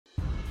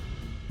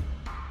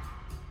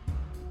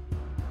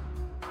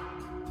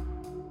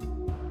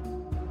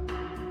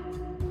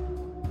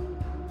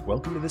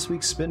welcome to this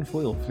week's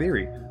Spinfoil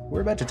Theory. We're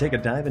about to take a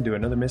dive into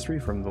another mystery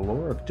from the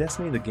lore of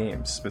Destiny the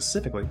game.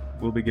 Specifically,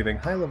 we'll be giving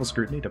high-level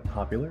scrutiny to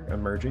popular,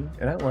 emerging,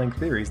 and outlying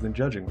theories than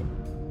judging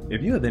them.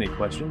 If you have any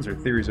questions or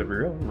theories of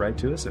your own, write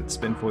to us at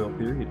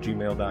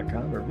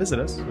spinfoiltheory@gmail.com or visit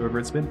us over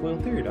at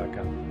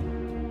spinfoiltheory.com.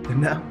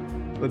 And now,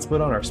 let's put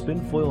on our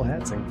spinfoil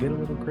hats and get a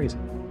little crazy.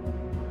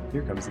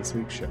 Here comes this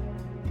week's show.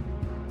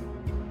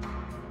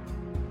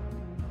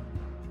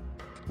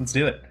 Let's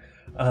do it.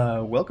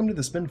 Welcome to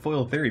the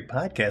Spinfoil Theory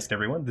podcast,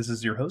 everyone. This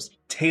is your host,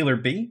 Taylor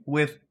B,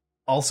 with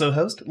also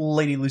host,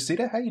 Lady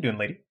Lucida. How you doing,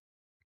 lady?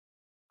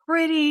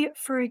 Pretty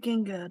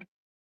freaking good.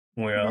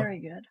 Well, very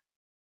good.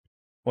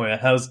 Well,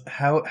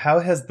 how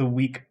has the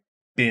week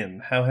been?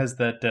 How has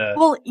that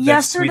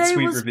yesterday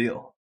sweet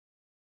reveal?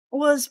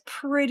 Was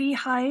pretty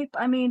hype.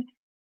 I mean,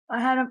 I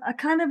had a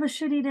kind of a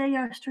shitty day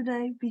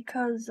yesterday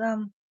because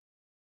a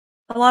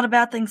lot of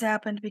bad things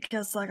happened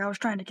because I was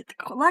trying to get the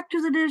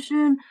collector's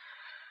edition.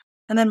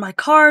 And then my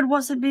card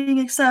wasn't being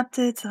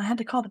accepted, so I had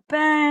to call the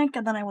bank,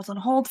 and then I was on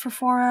hold for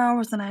 4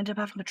 hours, and I ended up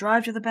having to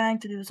drive to the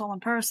bank to do this all in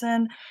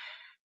person,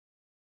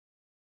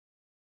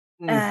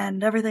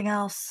 and everything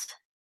else.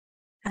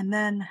 And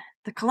then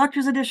the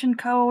collector's edition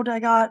code I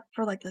got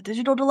for the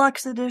digital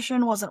deluxe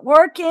edition wasn't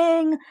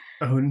working.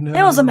 Oh no.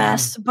 It was a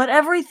mess, but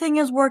everything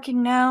is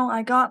working now.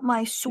 I got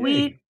my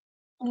sweet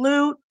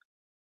loot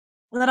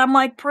that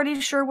I'm pretty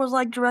sure was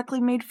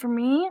directly made for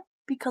me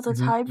because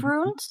it's Hive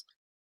runes.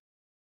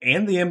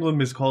 And the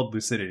emblem is called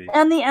Lucidity.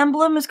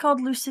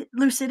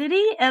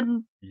 Lucidity,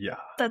 and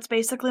that's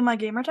basically my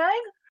gamer tag.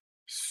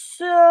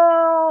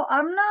 So,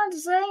 I'm not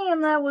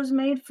saying that was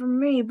made for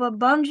me, but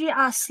Bungie,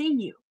 I see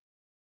you.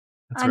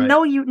 That's right.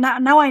 Know you,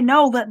 now I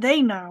know that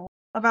they know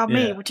about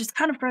me, which is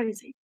kind of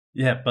crazy.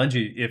 Yeah,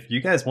 Bungie, if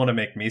you guys want to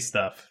make me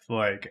stuff,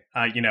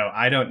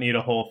 I don't need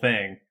a whole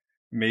thing.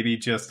 Maybe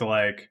just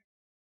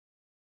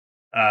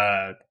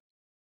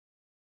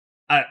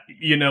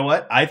you know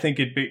what? I think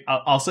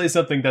I'll say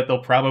something that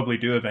they'll probably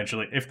do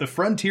eventually. If the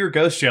Frontier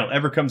Ghost Shell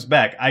ever comes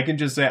back, I can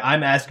just say,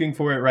 I'm asking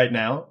for it right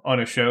now on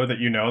a show that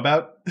you know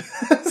about.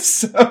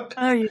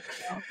 There you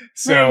go.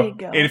 There you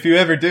go. And if you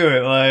ever do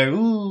it,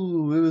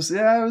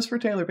 it was for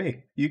Taylor B.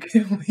 We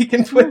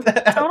can put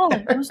that out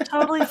totally. there. It was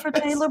totally for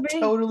Taylor B.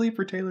 Totally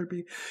for Taylor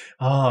B.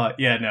 Oh,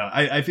 yeah, no.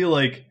 I feel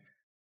like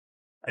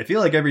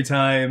every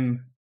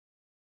time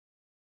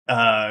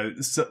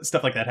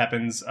stuff like that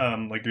happens,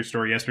 your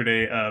story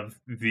yesterday of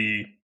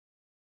the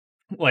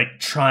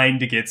trying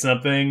to get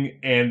something,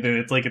 and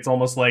then it's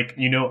almost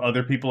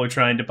other people are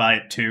trying to buy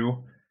it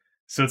too,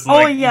 so it's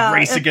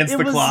race against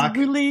the clock.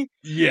 Really,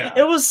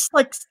 it was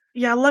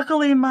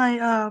luckily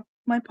my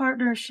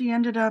partner, she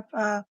ended up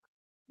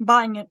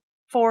buying it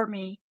for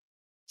me,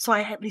 so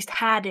I at least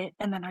had it,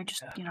 and then I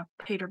just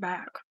paid her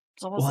back.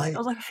 So I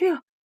was like, phew.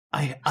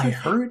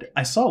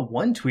 I saw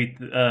one tweet,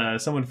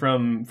 someone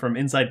from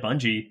Inside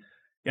Bungie,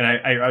 and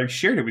I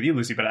shared it with you,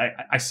 Lucy, but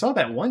I saw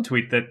that one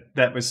tweet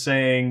that was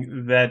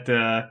saying that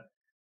that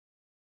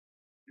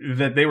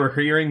they were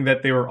hearing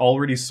that they were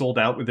already sold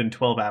out within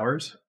 12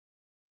 hours.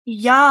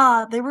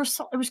 Yeah, they were.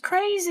 It was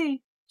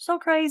crazy, so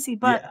crazy.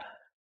 But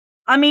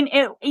I mean,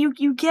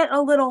 you get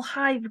a little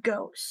hive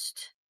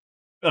ghost.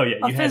 Oh yeah,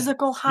 a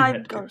physical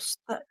hive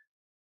ghost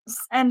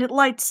and it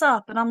lights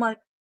up, and I'm like,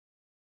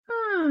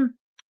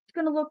 it's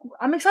gonna look.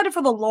 I'm excited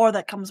for the lore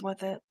that comes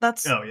with it.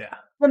 That's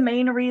the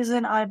main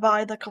reason I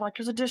buy the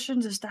collector's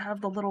editions, is to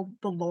have the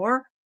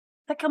lore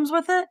that comes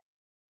with it.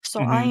 So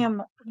I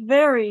am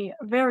very,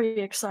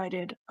 very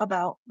excited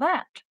about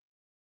that.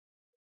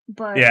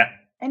 But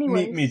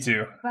anyways, me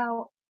too.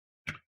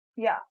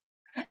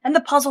 And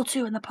the puzzle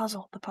too, the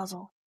puzzle.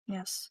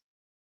 Yes,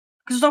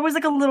 because there's always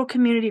a little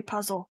community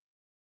puzzle,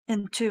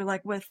 and too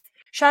with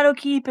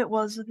Shadowkeep, it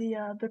was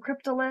the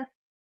cryptolith.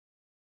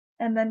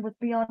 And then with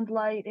Beyond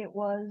Light, it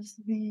was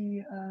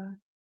the, I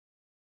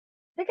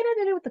think it had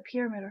to do with the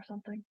pyramid or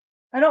something.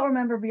 I don't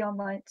remember Beyond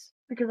Lights,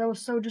 because I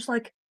was so just,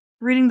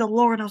 reading the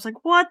lore, and I was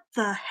like, what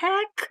the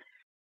heck?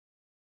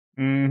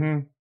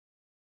 Mm-hmm.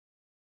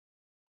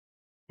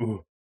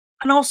 Ooh.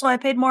 And also, I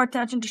paid more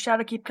attention to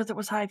Shadowkeep because it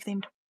was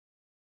Hive-themed.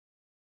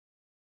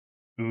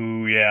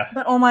 Ooh, yeah.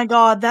 But oh my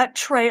god,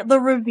 the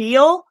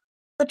reveal?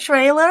 The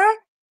trailer?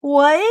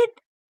 What?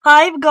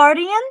 Hive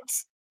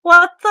Guardians?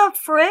 What the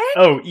frick?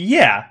 Oh,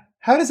 yeah.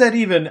 How does that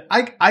even...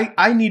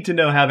 I need to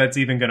know how that's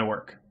even going to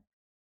work.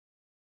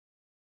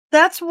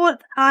 That's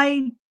what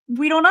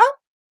we don't know.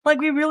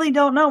 We really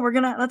don't know.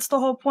 That's the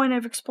whole point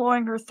of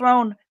exploring her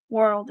throne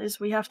world,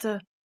 is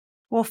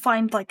we'll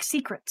find,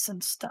 secrets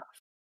and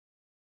stuff.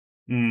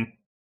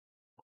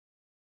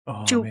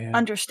 Oh, to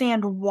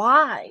understand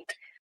why.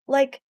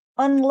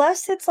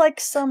 Unless it's,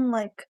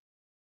 some,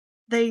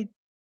 they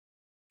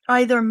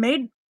either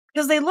made...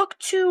 Because they look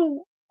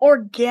too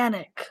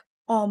organic,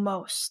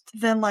 almost,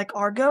 than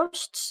our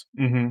ghosts.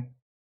 Mm-hmm.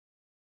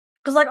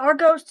 Because our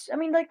ghosts, I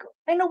mean, I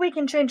know we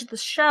can change the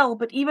shell,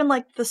 but even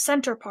the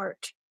center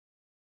part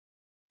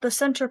of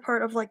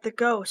the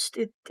ghost,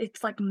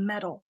 it's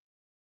metal,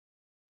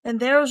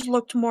 and theirs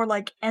looked more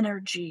like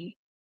energy.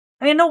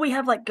 I mean, I know we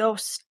have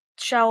ghost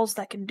shells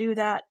that can do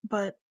that,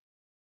 but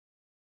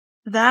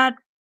that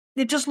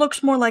it just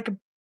looks more like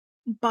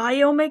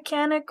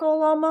biomechanical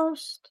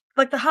almost,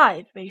 like the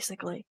Hive,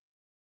 basically,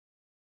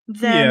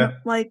 than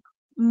like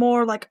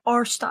more like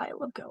our style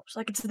of Ghost.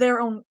 Like it's their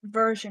own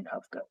version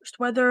of Ghost.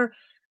 Whether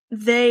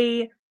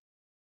they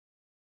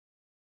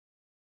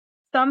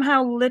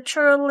somehow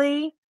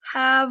literally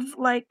have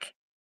like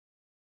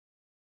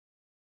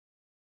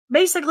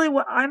basically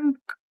what I'm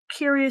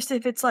curious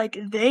if it's like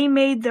they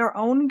made their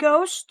own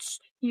ghosts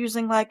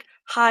using like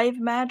Hive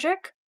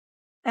magic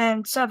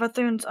and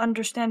Savathun's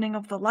understanding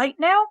of the light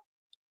now,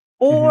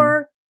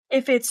 or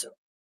if it's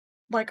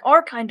like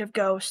our kind of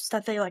ghosts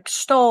that they like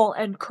stole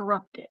and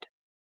corrupted.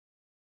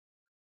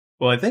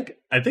 Well, I think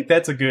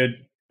that's a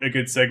good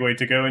segue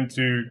to go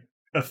into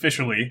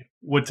officially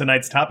what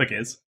tonight's topic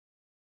is.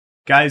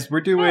 Guys, we're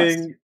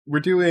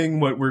doing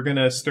what we're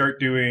gonna start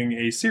doing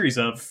a series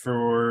of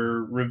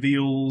for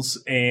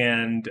reveals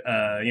and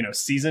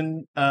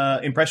season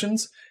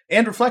impressions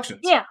and reflections.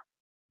 Yeah.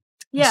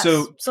 Yes.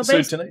 So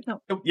tonight.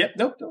 No. Oh, yeah.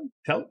 No.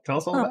 Tell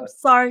us all about it.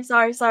 Sorry.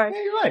 Yeah,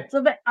 you're right.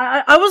 So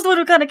I was the one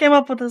who kind of came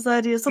up with this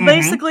idea. So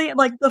basically,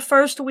 like the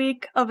first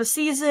week of a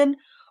season,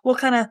 we'll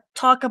kind of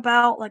talk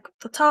about like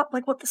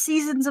what the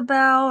season's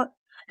about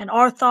and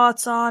our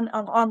thoughts on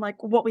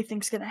like what we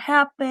think's gonna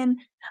happen.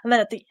 And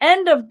then at the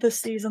end of the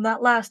season,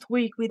 that last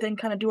week, we then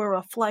kind of do a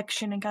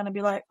reflection and kind of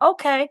be like,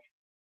 okay,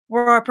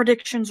 were our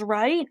predictions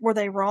right? Were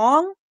they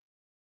wrong?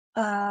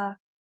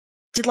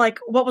 Did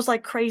what was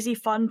like crazy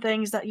fun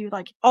things that you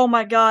like, oh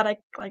my god, I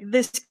like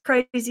this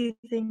crazy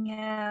thing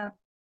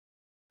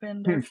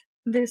happened or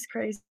this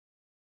crazy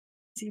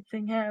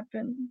thing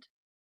happened.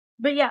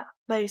 But yeah,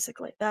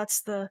 basically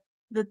that's the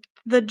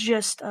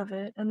gist of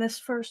it. And this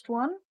first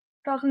one,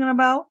 talking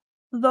about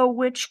the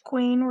Witch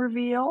Queen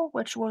reveal,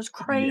 which was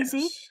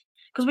crazy.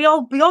 Because we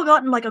all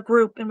got in like a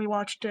group and we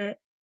watched it.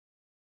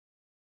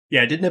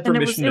 Yeah, I didn't have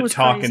permission to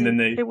talk, crazy. and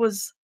then it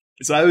was.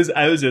 So I was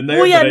in there,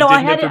 but I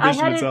didn't have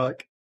permission to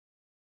talk.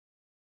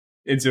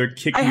 And so it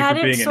kicked me for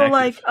being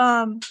inactive.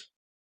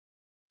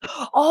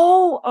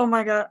 Oh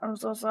my god, I'm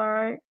so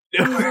sorry.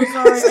 I'm so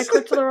sorry. I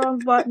clicked the wrong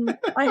button.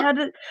 I had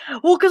it.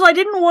 Well, because I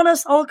didn't want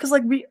us all. Because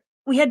like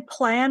we had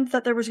planned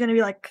that there was going to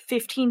be like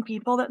 15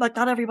 people. That like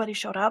not everybody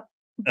showed up.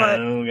 But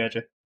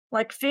gotcha.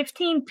 Like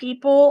 15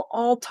 people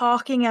all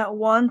talking at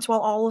once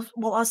while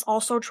us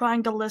also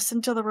trying to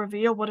listen to the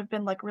reveal would have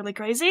been like really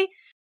crazy.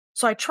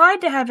 So I tried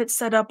to have it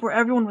set up where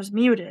everyone was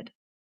muted.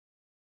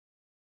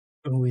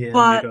 Oh yeah,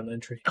 but mute on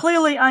entry.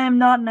 Clearly I am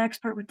not an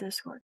expert with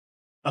Discord.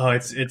 Oh,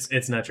 it's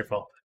not your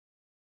fault.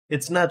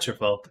 It's not your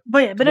fault.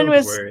 But yeah,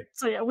 anyways,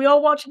 so yeah, we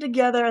all watched it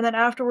together, and then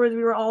afterwards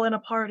we were all in a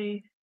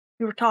party.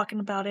 We were talking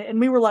about it, and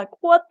we were like,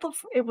 "What the?"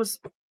 It was.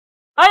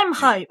 I am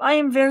hype. I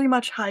am very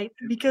much hype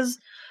because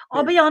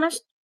I'll be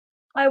honest.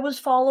 I was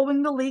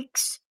following the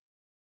leaks,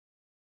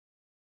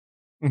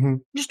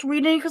 just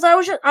reading because I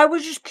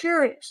was just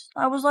curious.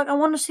 I was like, I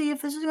want to see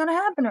if this is gonna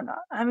happen or not.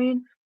 I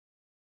mean,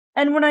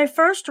 and when I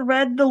first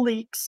read the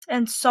leaks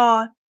and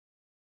saw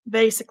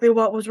basically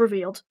what was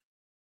revealed,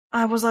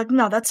 I was like,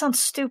 no, that sounds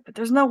stupid.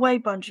 There's no way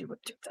Bungie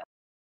would do that.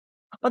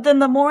 But then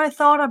the more I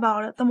thought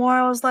about it, the more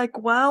I was like,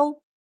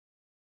 well,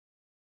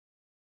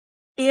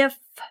 if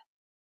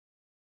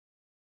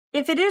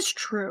it is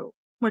true,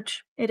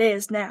 which it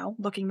is now,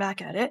 looking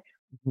back at it,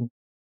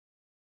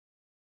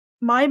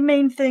 my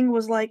main thing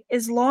was like,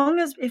 as long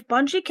as if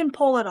Bungie can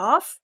pull it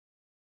off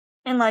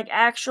and like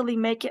actually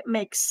make it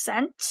make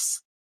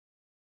sense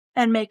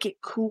and make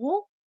it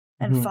cool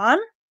and fun,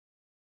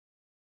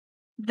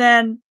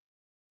 then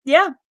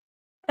yeah.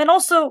 And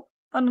also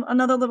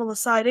another little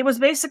aside, it was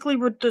basically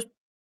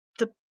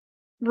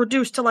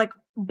reduced to like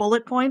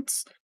bullet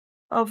points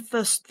of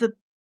the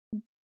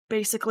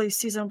basically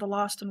Season of the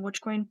Lost and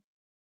Witch Queen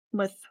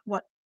with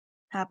what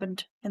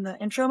happened in the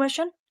intro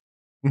mission.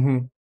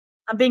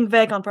 I'm being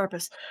vague on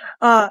purpose.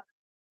 No,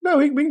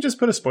 we can just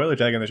put a spoiler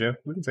tag on the show.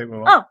 We can say what we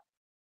want. Oh.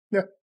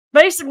 Yeah.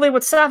 Basically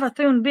with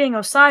Savathun being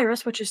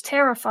Osiris, which is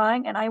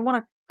terrifying, and I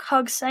want to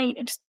hug Saint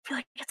and just be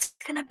like, it's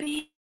gonna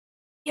be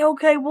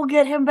okay, we'll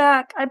get him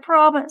back. I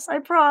promise.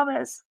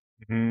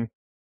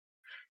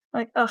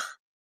 Like, ugh,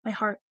 my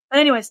heart. But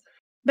anyways,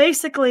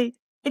 basically,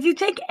 if you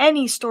take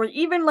any story,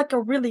 even like a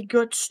really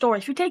good story,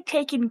 if you take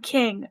Taken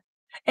King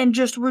and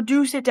just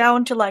reduce it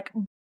down to like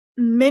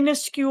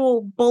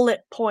minuscule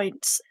bullet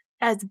points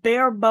as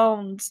bare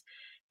bones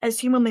as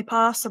humanly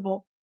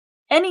possible,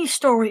 any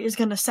story is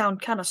gonna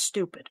sound kind of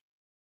stupid.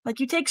 Like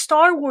you take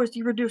Star Wars,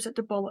 you reduce it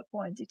to bullet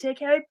points. You take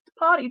Harry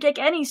Potter, you take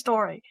any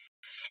story,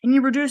 and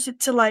you reduce it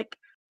to like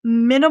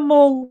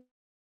minimal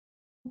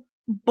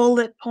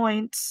bullet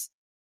points,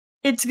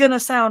 it's gonna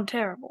sound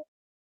terrible.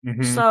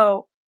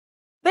 So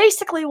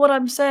basically what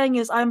I'm saying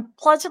is I'm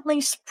pleasantly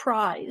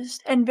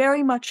surprised and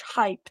very much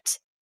hyped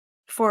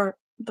for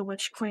the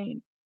Witch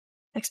Queen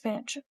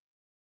expansion.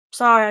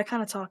 Sorry, I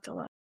kind of talked a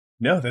lot.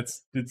 No,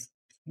 it's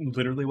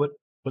literally what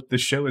the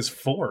show is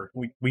for.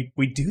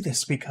 We do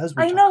this because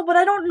we know, but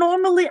I don't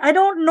normally talk. I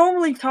don't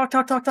normally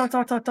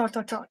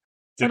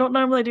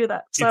do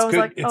that. So I was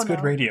like, it's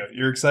good radio.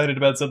 You're excited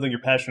about something, you're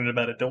passionate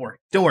about it. Don't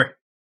worry.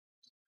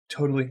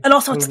 Totally. And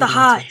also, totally it's the what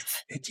I expected.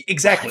 Hive.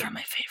 Exactly. The Hive are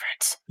my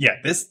favorites. Yeah,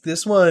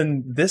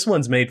 this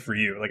one's made for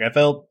you. Like, I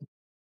felt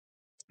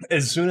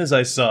as soon as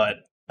I saw it,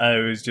 I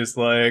was just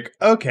like,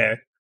 okay,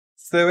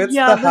 so it's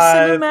Yeah, the the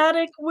Hive.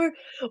 cinematic where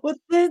with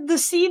the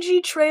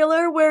CG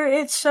trailer where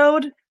it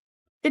showed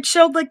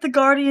like the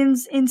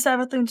Guardians in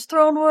Savathun's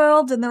throne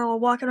world, and they're all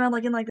walking around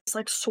like in like this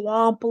like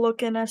swamp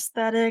looking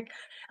aesthetic,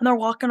 and they're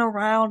walking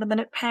around, and then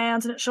it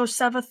pans and it shows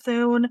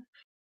Savathun,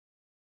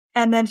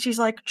 and then she's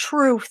like,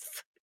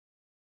 "Truth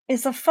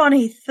is a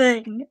funny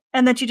thing,"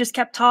 and then she just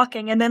kept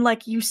talking, and then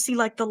like you see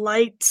like the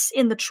lights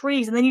in the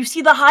trees, and then you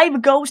see the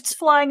Hive ghosts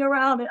flying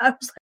around, and I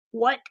was like,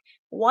 "What?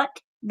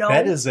 What?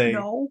 That No, is a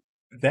no."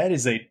 that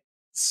is a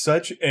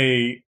such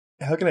a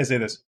how can I say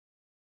this?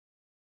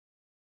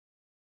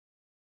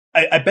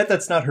 I bet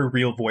that's not her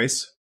real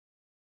voice.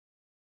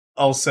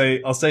 I'll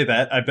say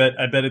that. I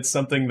bet it's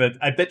something that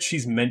I bet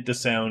she's meant to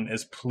sound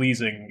as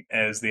pleasing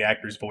as the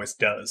actor's voice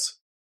does.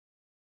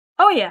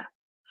 Oh yeah.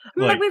 I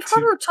mean, like Like we've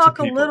heard her to talk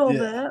a people. little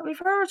Yeah. bit. We've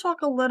heard her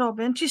talk a little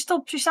bit. And she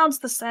sounds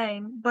the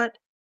same, but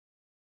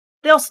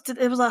they also did,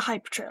 it was a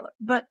hype trailer.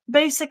 But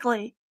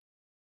basically,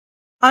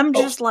 I'm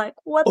Oh, just like,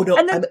 what? oh no,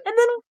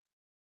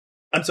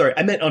 I'm sorry.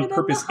 I meant on And then the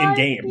purpose in Hive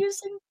game.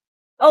 using.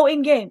 Oh,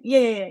 in game. Yeah,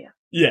 yeah, yeah, yeah.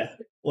 Yeah.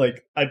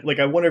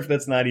 I wonder if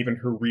that's not even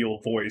her real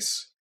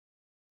voice.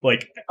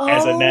 Like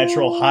as a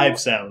natural Hive Oh,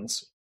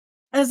 sounds.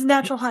 as a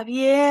natural Hive.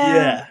 Yeah.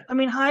 Yeah. I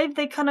mean, Hive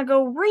they kind of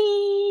go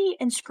ree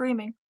and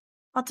screaming,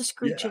 lots of Yeah.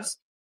 screeches.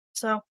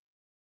 So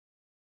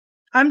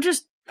I'm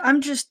just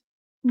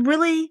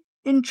really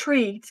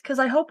intrigued because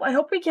I hope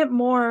we get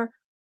more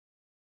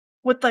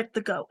with like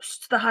the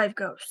ghosts, the Hive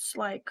ghosts.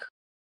 Like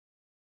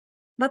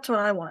that's what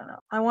I want to know.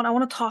 I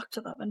want to talk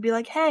to them and be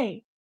like,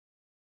 hey,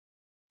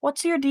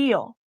 what's your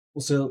deal?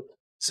 Well,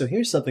 so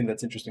here's something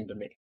that's interesting to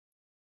me.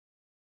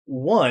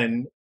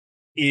 One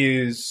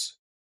is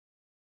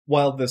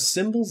while the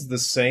symbol's the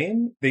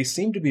same, they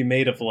seem to be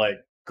made of like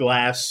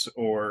glass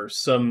or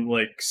some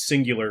like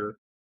singular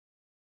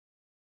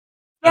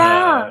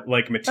Yeah,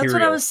 like that's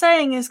what I material. was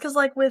saying. Is because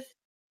like with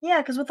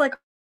yeah, because with like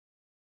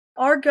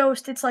our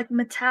ghost, it's like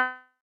metallic,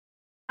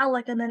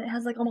 and then it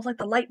has like almost like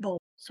the light bulb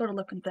sort of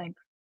looking thing.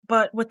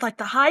 But with like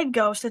the Hive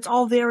ghost, it's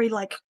all very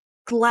like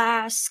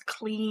glass,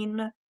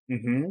 clean,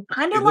 Mm-hmm.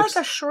 kind of It like a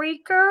looks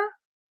shrieker,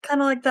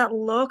 kind of like that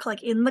look,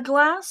 like in the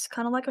glass,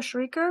 kind of like a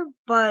shrieker,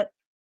 but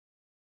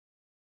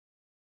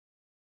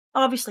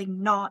obviously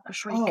not a oh,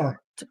 shrieker.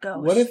 It's a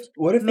what if ghost.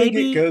 what if they get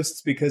Maybe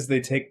ghosts because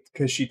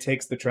she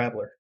takes the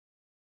traveler?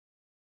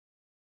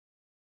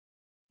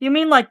 you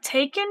mean like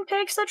Taken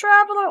takes the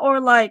traveler, or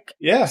like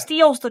Yeah,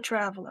 steals the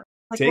traveler,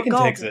 like Taken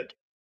Regal takes did. it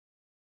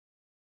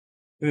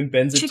and then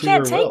bends it She to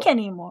can't her take will.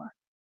 anymore.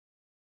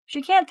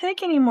 She can't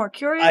take anymore. I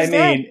Curia's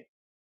dead. mean,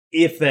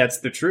 if that's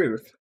the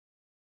truth.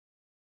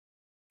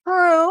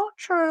 True,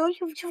 true.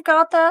 You've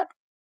got that.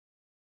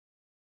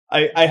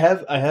 I You've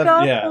have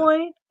got a yeah.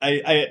 point.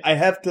 I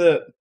have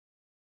to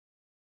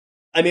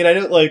I mean I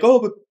know like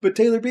oh but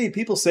Taylor B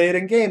people say it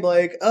in game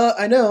like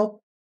I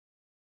know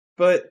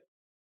but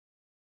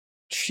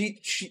she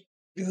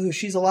ugh,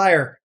 she's a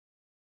liar.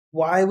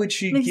 Why would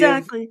she give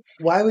Exactly.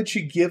 why would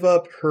she give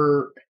up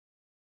her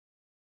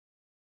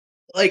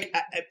like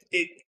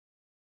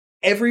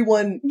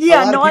everyone a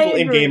Yeah, lot of no, I people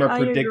in game agree. are I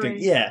predicting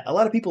agree. yeah a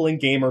lot of people in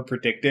game are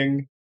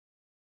predicting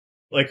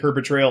like her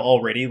betrayal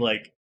already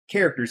like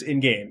characters in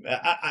game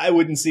I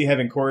wouldn't see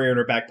having Corey in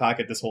her back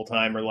pocket this whole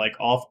time or like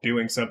off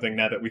doing something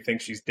now that we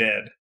think she's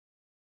dead.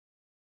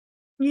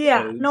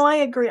 Yeah, uh, no, I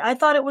agree. I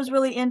thought it was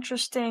really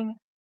interesting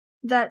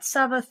that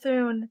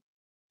Savathun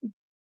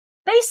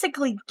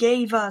basically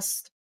gave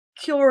us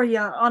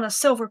Curia on a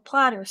silver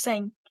platter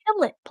saying,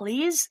 kill it,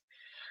 please.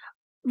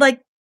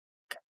 Like,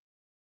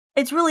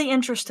 it's really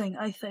interesting,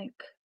 I think.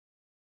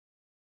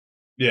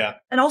 yeah.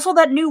 And also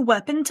that new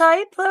weapon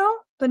type, though.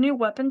 The new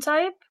weapon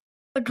type.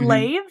 The Hmm.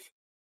 glaive.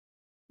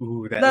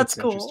 Ooh, that That's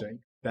looks cool. interesting.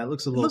 That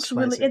looks a It little looks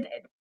really. spicy.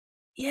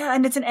 Yeah,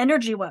 and it's an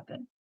energy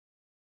weapon,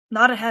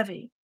 not a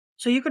heavy.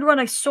 So you could run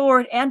a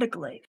sword and a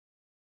glaive.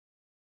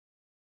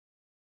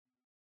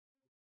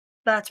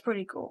 That's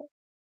pretty cool.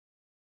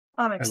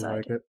 I'm I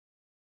like excited. it.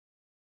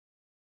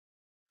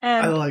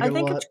 I And like I it a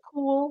think lot. it's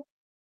cool.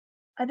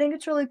 I think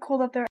it's really cool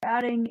that they're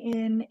adding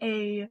in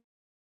a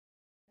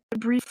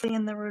briefly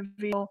in the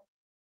reveal.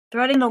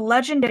 They're adding a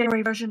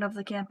legendary version of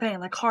the campaign,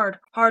 like hard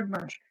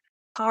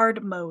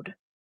mode.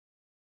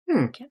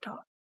 Hmm. Can't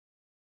talk.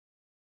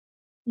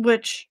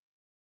 Which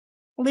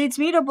leads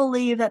me to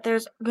believe that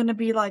there's gonna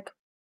be like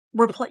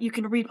you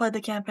can replay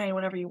the campaign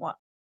whenever you want,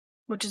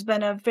 which has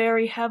been a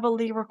very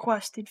heavily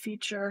requested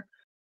feature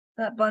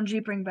that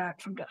Bungie bring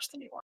back from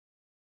Destiny 1.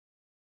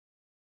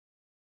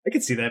 I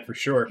could see that for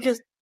sure.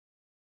 Because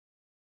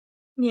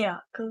yeah,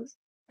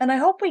 and I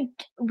hope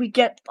we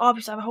get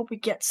obviously I hope we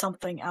get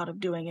something out of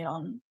doing it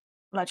on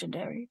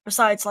Legendary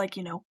besides like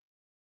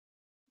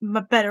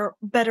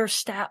better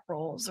stat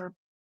rolls or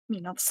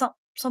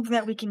something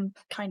that we can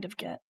kind of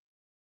get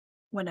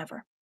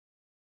whenever.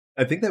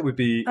 I think that would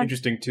be I,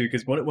 interesting too,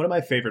 because one of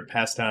my favorite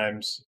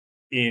pastimes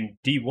in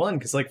D1,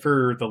 because like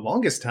for the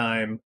longest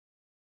time,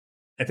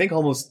 I think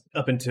almost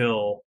up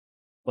until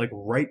like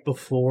right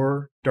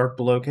before Dark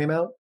Below came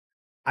out,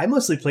 I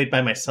mostly played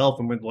by myself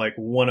and with like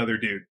one other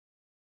dude.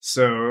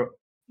 So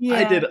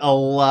I Yeah. did a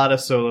lot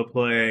of solo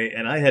play,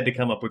 and I had to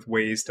come up with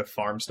ways to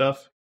farm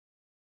stuff.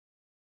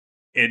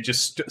 And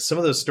just some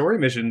of those story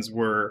missions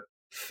were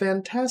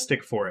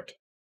fantastic for it.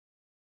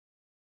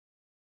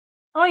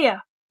 Oh yeah.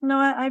 No,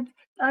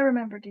 I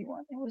remember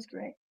D1. It was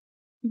great.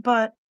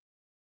 But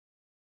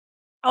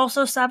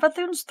also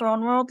Savathun's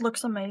Throne World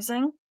looks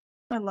amazing.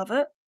 I love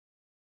it.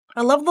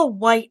 I love the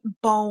white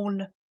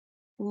bone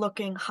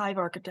looking hive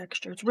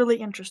architecture. It's really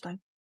interesting.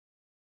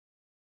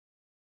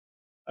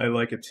 I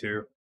like it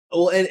too.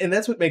 Well, and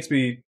that's what makes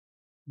me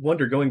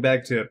wonder. Going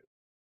back to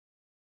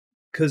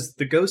because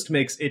the ghost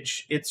makes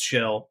its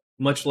shell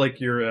much like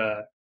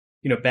your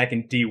back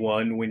in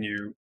D1 when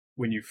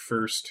you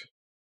first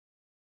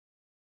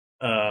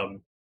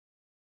um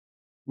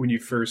when you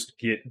first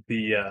get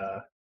the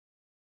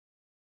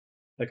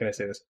how can I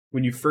say this?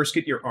 When you first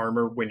get your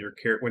armor when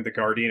the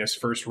guardian is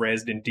first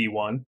rezzed in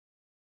D1,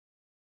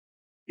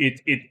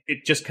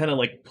 it just kind of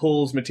like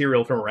pulls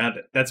material from around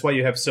it. That's why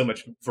you have so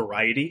much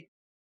variety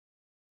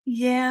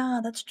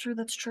Yeah, that's true.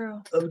 That's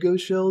true. of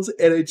ghost shells,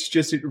 and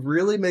it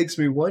really makes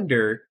me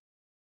wonder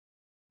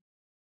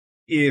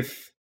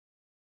if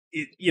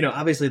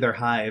obviously they're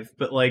hive,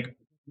 but like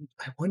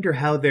I wonder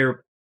how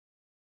they're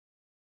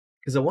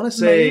because I want to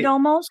Made say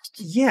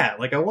almost. yeah,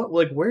 like I want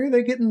like where are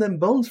they getting them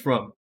bones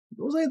from?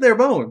 Those ain't their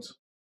bones.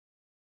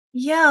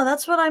 Yeah,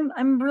 that's what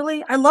I'm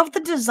really I love the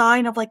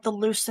design of like the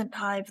Lucent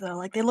hive though.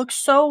 Like they look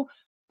so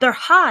they're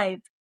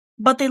hive,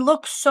 but they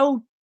look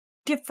so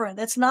different.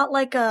 It's not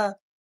like a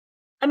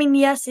I mean,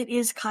 yes, it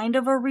is kind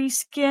of a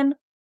reskin,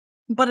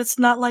 but it's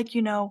not like,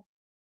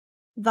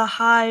 the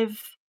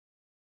hive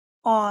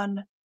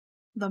on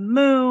the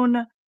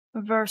moon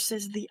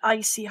versus the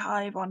icy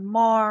hive on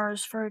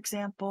Mars, for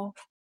example.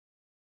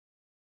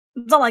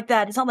 It's not like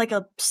that. It's not like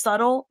a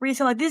subtle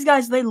reskin. Like these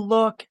guys, they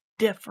look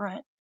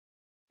different.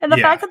 And the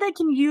fact Yeah. that they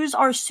can use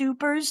our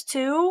supers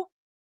too,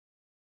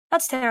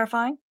 that's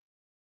terrifying.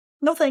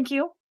 No, thank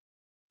you.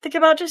 Think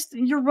about just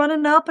you're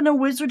running up and a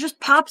wizard just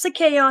pops a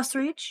chaos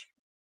reach.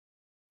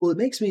 Well, it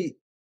makes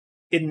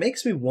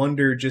me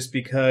wonder just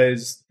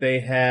because they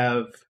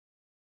have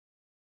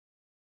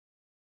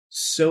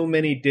so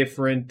many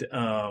different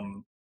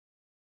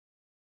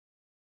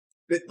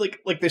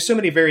like there's so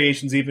many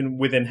variations even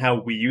within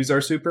how we use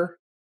our super.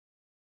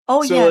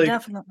 Oh So yeah, like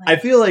definitely. I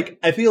feel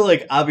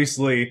like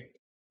obviously,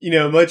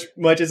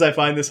 much as I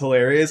find this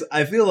hilarious,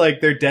 I feel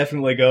like they're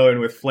definitely going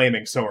with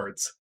flaming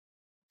swords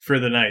for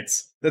the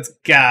knights. That's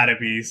gotta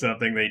be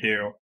something they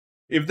do.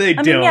 If they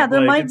I mean, yeah, don't, there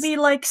like might it's be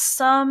like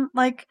some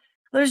like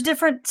there's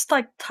different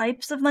like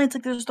types of knights.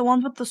 Like there's the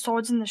ones with the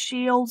swords and the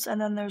shields, and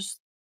then there's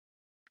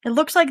it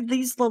looks like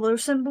these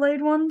Lelucent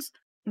Blade ones.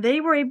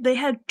 They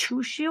had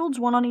two shields,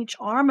 one on each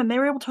arm, and they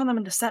were able to turn them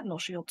into sentinel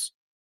shields,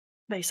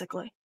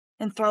 basically,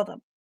 and throw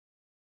them,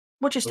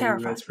 which is oh,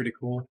 that's terrifying. pretty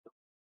cool.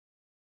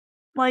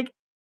 Like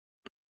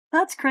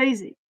that's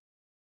crazy.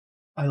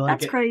 I like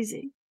That's it.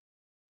 crazy.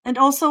 And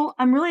also,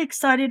 I'm really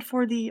excited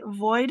for the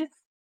Void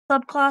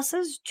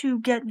subclasses to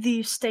get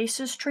the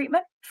stasis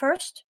treatment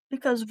first,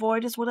 because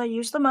Void is what I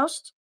use the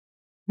most.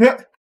 Yeah.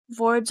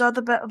 Void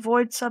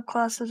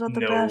subclasses are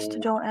the best.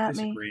 No, Don't at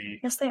me. disagree.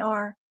 Yes, they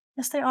are.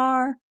 Yes, they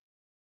are.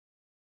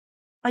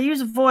 I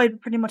use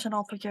Void pretty much on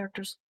all three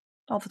characters,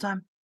 all the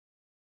time.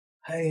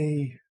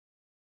 I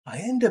I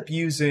end up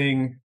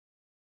using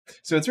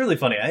so it's really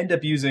funny. I end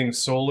up using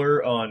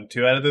solar on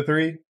two out of the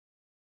three,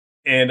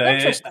 and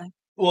Interesting.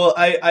 well,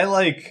 I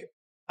like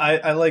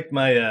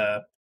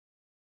my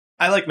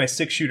I like my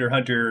six shooter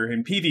hunter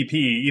in PvP,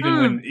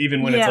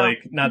 even when it's Yeah, like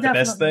not the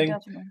best definitely, thing.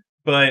 definitely.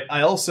 But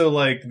I also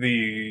like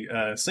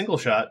the single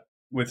shot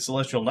with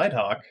Celestial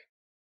Nighthawk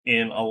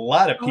in a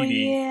lot of Oh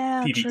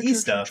yeah, true, PvE true, true,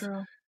 stuff.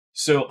 true.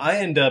 So I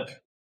end up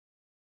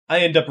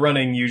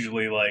running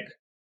usually like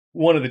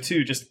one of the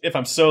two. Just if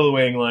I'm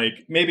soloing,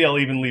 like maybe I'll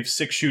even leave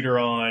six shooter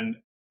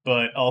on,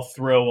 but I'll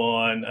throw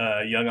on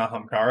young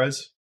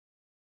Ahamkaras,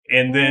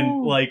 and then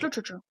Ooh, true, like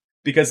true, true.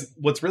 because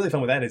what's really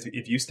fun with that is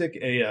if you stick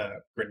a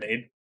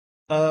grenade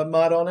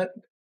mod on it,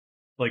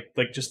 like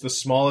just the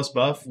smallest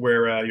buff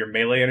where your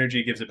melee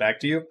energy gives it back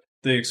to you,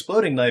 the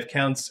exploding knife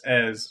counts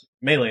as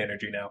melee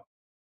energy now.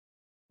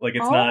 Like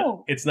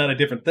Oh, it's not a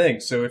different thing.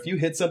 So if you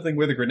hit something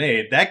with a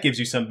grenade, that gives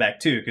you some back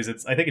too, because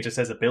it's I think it just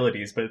has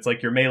abilities, but it's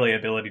like your melee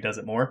ability does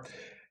it more.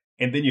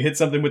 And then you hit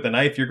something with the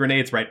knife, your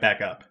grenade's right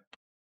back up.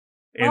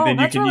 And oh, then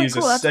you that's can really use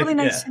a cool. That's really second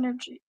nice yeah.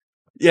 synergy.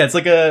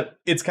 Yeah,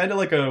 it's kind of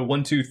like a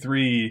 1 2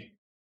 3,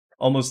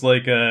 almost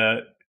like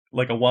a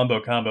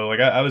wombo combo. Like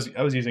I was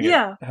using it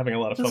Yeah, having a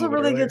lot of that's fun a with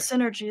it really good earlier.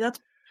 synergy.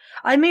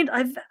 I've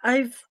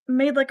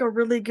made like a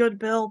really good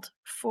build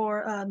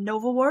for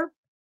Nova War,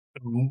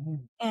 Ooh.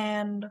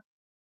 and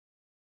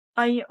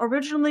I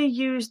originally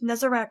used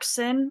Nezarec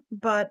Sin,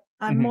 but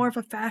I'm more Mhm. of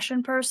a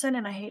fashion person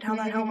and I hate how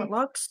that helmet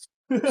looks.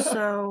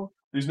 So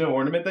There's no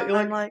ornament that you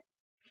I'm like? like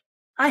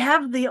I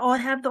have the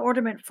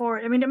ornament for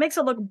it. I mean, it makes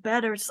it look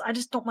better. I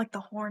just don't like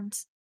the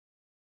horns.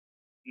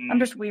 I'm Mm.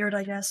 just weird,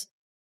 I guess.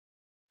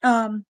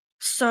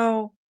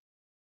 So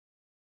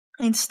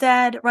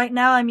instead, right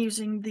now I'm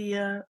using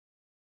the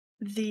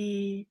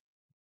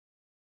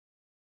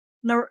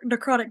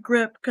necrotic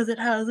grip because it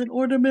has an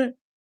ornament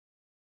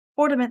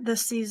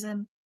this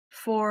season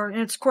and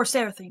it's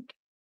Corsair themed.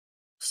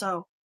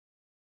 So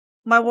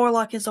my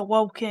warlock is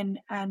awoken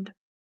and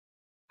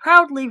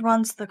proudly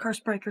runs the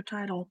Cursebreaker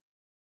title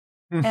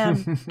and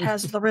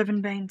has the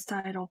Rivenbane's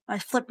title. I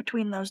flip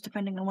between those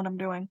depending on what I'm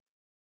doing.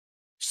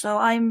 So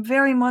I'm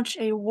very much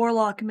a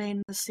warlock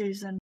main this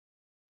season,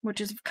 which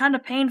is kind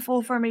of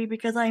painful for me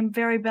because I'm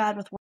very bad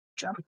with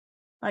jump.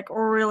 Like,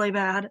 really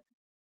bad.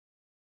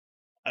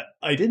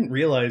 I didn't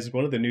realize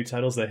one of the new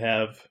titles they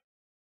have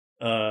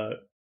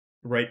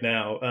right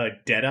now,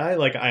 Deadeye,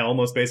 like I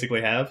almost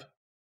basically have.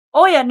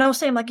 Oh yeah, no,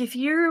 same. Like if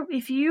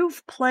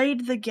you've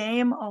played the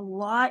game a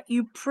lot,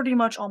 you pretty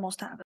much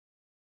almost have it.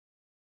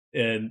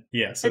 And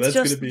yeah, so It's that's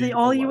going to just be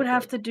all a you lot would of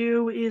have fun. to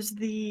do is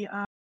the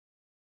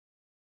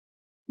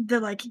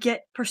like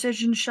get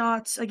precision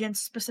shots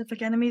against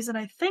specific enemies, and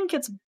I think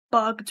it's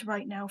bugged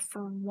right now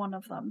for one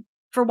of them.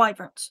 For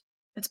wyverns,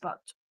 it's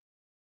bugged.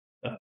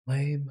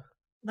 Lame.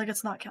 Like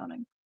it's not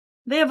counting.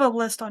 They have a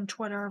list on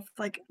Twitter of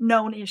like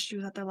known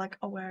issues that they're like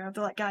aware of.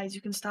 They're like, guys,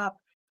 you can stop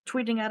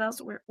tweeting at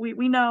us.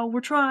 We know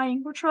we're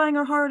trying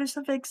our hardest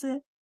to fix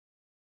it.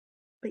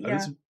 But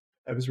yeah,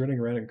 I was running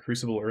around in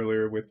Crucible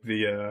earlier with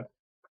the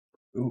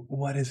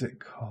what is it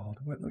called?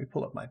 Let me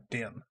pull up my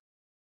dim.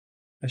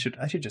 I should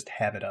just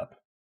have it up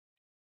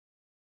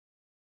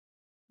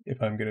if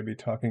I'm gonna be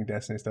talking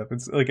Destiny stuff.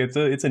 It's like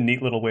it's a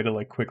neat little way to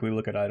like quickly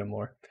look at item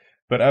lore.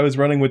 But I was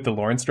running with the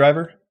Lawrence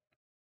driver.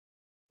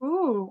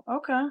 ooh,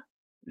 okay.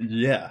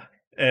 Yeah,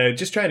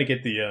 just trying to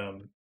get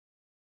the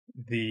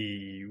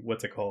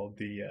what's it called,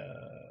 the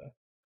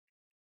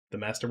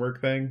masterwork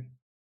thing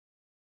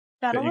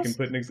that you can Catalyst.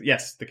 put in.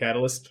 Yes, the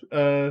catalyst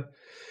to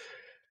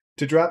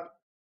drop.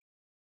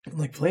 I'm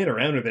like playing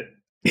around with it.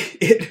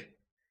 It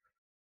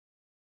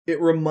it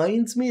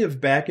reminds me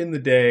of back in the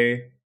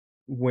day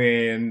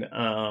when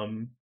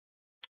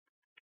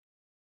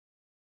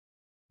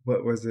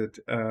what was it,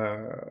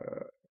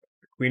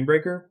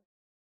 Queenbreaker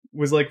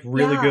was like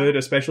really Yeah. good,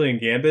 especially in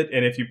Gambit,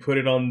 and if you put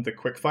it on the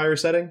quickfire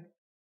setting.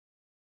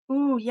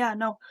 Ooh, yeah.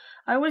 No,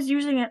 I was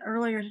using it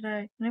earlier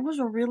today, and it was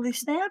really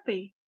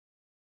snappy.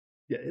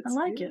 Yeah, I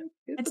like it.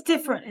 it's a It's fun one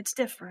different. It's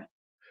different.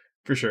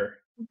 for sure.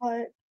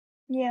 But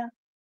yeah.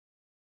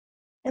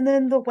 And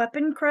then the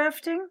weapon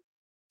crafting.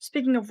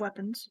 Speaking of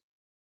weapons,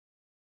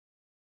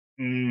 what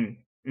do you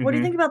think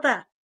Mm-hmm. about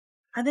that?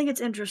 I think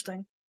it's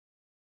interesting.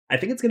 I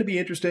think it's going to be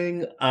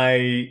interesting.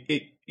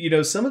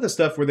 Some of the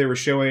stuff where they were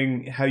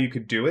showing how you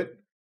could do it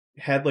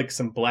had like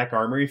some Black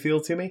Armory feel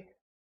to me.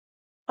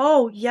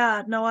 Oh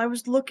yeah, no, I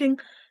was looking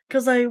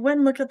because I went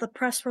and looked at the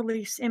press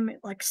release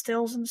like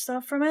stills and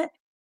stuff from it,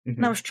 and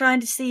I Mm-hmm. was trying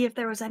to see if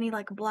there was any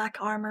like Black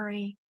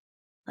Armory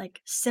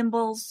like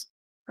symbols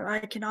or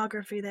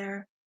iconography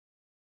there.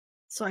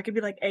 So I could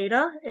be like,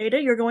 Ada,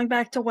 you're going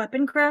back to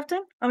weapon crafting?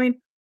 I mean,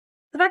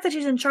 the fact that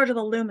she's in charge of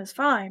the loom is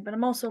fine, but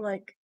I'm also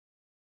like,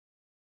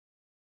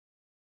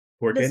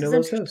 Porque this no is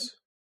los interesting. dos.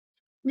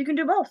 You can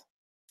do both.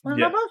 Why not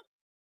Yeah. both?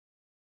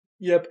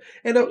 Yep.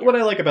 And But yeah. what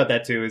I like about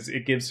that too is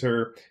it gives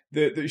her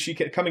she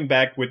coming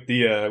back with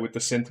the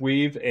synth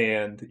weave,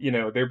 and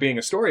there being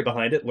a story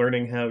behind it,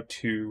 learning how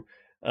to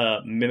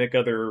mimic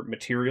other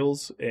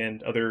materials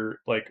and other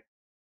like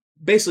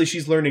basically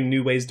she's learning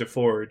new ways to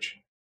forge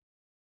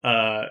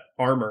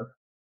armor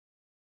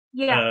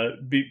Yeah.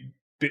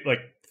 like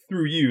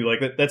through you, like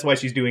that's why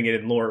she's doing it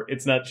in lore.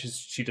 It's not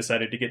just she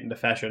decided to get into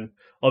fashion,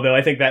 although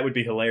I think that would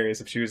be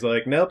hilarious if she was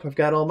like, nope, I've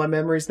got all my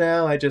memories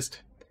now, I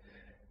just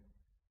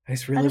I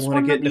really just want to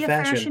want get to into be a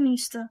fashion.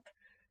 fashionista.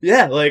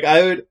 Yeah, like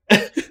I would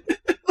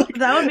like,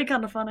 That would be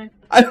kind of funny.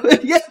 I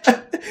would,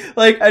 yeah.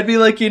 Like I'd be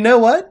like, you know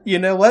what?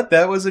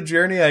 That was a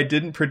journey I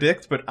didn't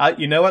predict, but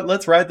you know what?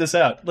 Let's ride this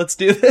out. Let's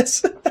do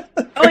this.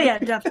 Oh yeah,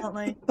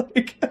 definitely.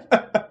 Like,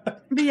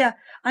 But yeah,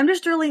 I'm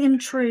just really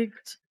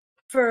intrigued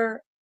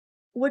for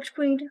Witch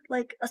Queen,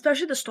 like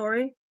especially the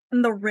story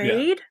and the yeah,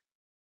 raid.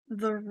 The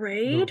the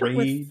raid with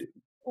raid.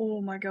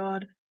 oh my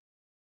god.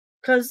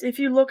 Because if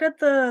you look at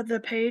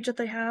the page that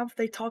they have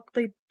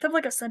have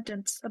like a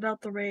sentence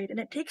about the raid, and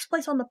it takes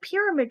place on the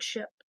pyramid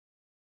ship,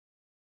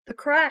 the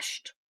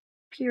crashed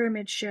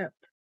pyramid ship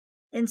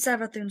in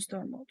Savathûn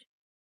Stormworld.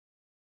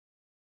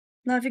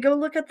 Now, if you go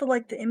look at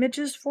the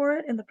images for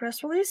it in the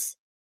press release,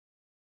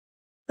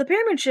 the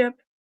pyramid ship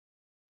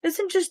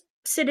isn't just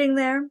sitting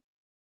there;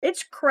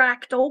 it's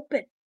cracked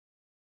open,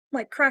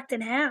 like cracked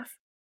in half.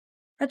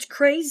 That's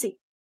crazy.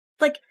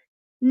 Like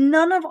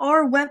none of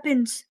our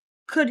weapons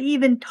could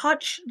even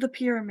touch the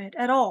pyramid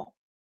at all.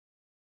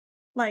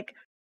 Like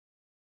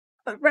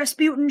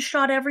Rasputin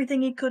shot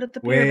everything he could at the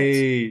pyramids.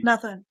 Wait,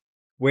 Nothing.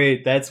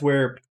 wait. That's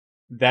what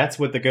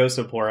the ghosts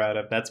will pour out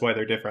of. That's why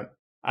they're different.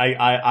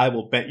 I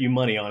will bet you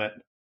money on it.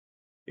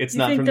 It's You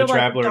not think from the they're like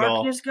Traveler at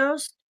all. Darkness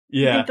Ghost?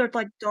 You think Yeah, they're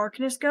like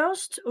Darkness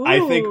Ghost? I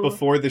think Ooh.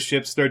 before the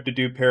ships start to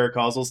do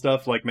paracausal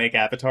stuff like make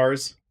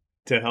avatars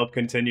to help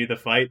continue the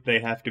fight, they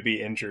have to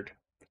be injured.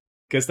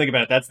 Because think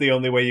about it, that's the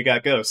only way you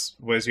got ghosts,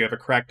 was you have a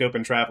cracked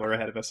open traveler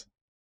ahead of us.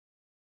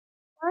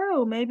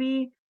 Oh,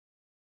 maybe.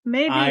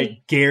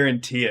 I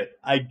guarantee it.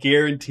 I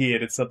guarantee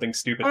it. It's something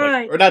stupid All like,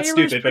 right, or not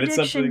Taylor's stupid, but it's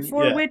prediction something.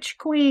 for Yeah, Witch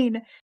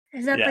Queen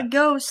is that the yeah.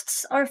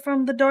 ghosts are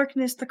from the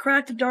darkness, the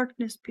cracked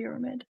darkness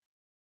pyramid,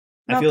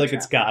 I not feel the like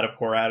it's traveler. got to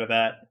pour out of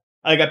that.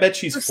 Like, I bet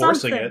she's Or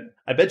forcing it. something.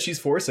 I bet she's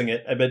forcing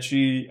it. I bet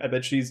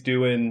she's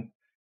doing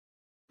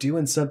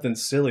something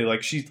silly.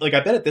 Like I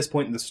bet at this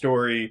point in the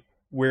story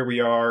where we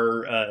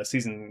are,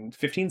 season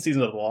 15,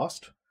 season of the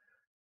Lost.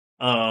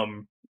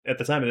 At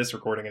the time of this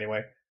recording,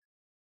 anyway.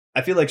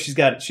 I feel like she's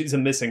a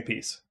missing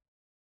piece,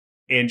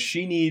 and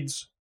she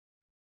needs.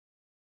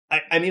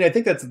 I mean, I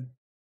think that's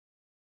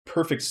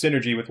perfect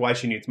synergy with why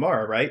she needs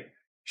Mara, right?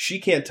 She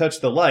can't touch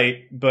the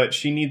light, but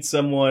she needs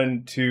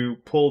someone to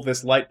pull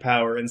this light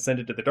power and send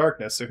it to the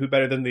darkness. So who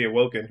better than the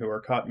Awoken, who are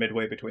caught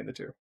midway between the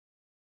two?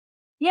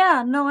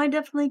 Yeah, no, I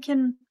definitely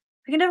can.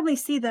 I can definitely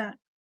see that.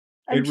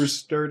 I'm And we're just.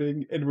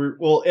 starting, and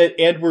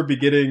and we're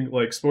beginning.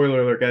 Like,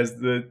 spoiler alert, guys.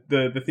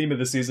 The theme of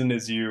the season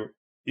is you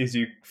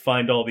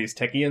find all these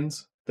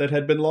Techians that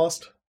had been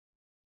lost.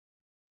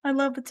 I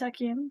love the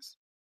Techians.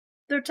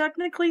 They're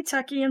technically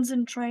Techians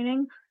in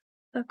training,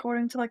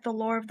 according to like the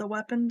lore of the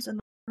weapons and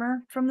the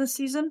armor from this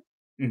season.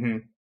 Mm-hmm.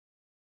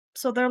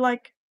 So they're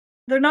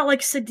not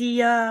like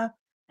Sadia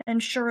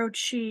and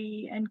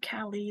Shirochi and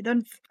Kali.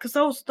 Then because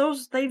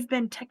those they've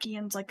been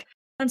Techians like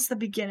since the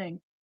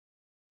beginning,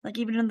 like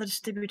even in the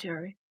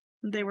distributary,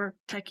 they were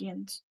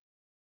Techians.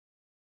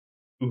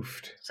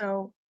 Oofed.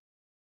 So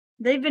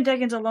they've been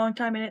Techians a long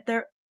time,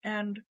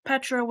 and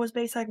Petra was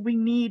basically like, we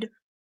need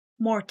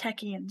more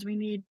Techians. We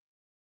need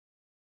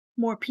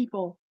more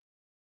people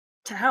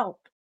to help.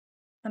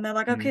 And they're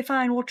like, Mm-hmm. okay,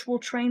 fine, we'll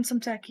train some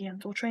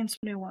Techians, we'll train some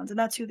new ones, and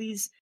that's who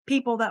these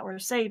people that we're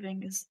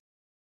saving is.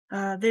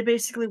 They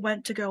basically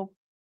went to go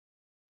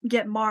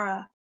get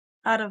Mara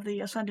out of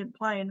the Ascendant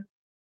Plane,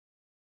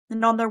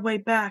 and on their way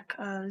back,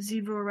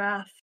 Xivu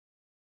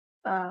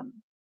Arath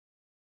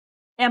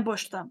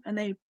ambushed them, and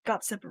they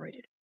got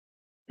separated.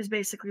 Is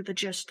basically the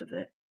gist of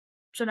it.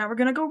 So now we're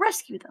gonna go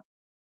rescue them,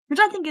 which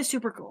I think is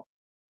super cool.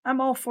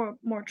 I'm all for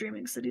more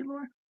Dreaming City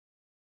lore.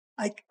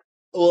 I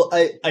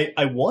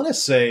want to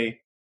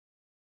say.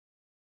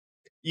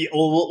 Yeah,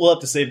 we'll have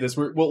to save this.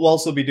 We'll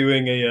also be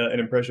doing an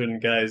impression,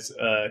 guys,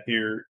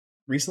 here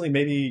recently.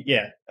 Maybe,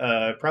 yeah,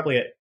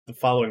 probably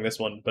following this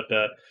one, but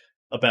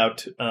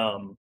about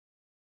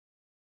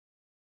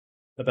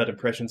about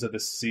impressions of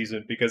this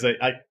season, because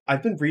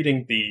I've been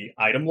reading the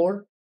item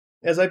lore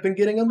as I've been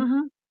getting them,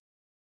 Mm-hmm.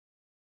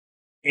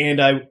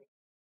 and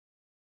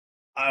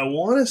I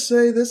want to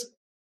say this.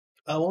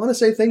 I want to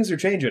say things are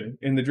changing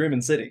in the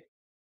Dreaming City.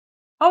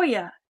 Oh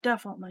yeah,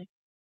 definitely.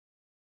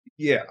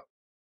 Yeah,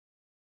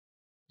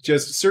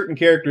 just certain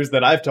characters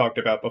that I've talked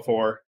about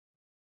before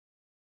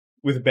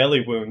with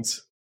belly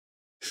wounds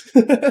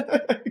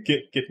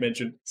get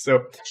mentioned.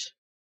 So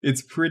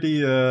it's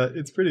pretty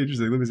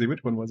interesting. Let me see,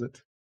 which one was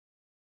it?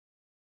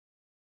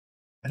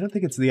 I don't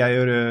think it's the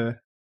Iota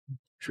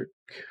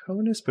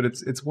Draconis, but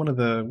it's one of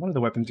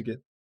the weapons you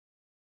get.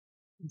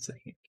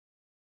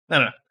 I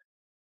don't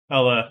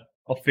know.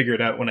 I'll figure it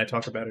out when I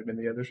talk about it in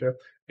the other show,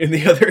 in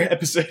the other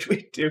episode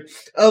we do.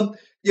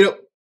 You know,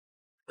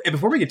 and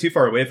before we get too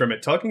far away from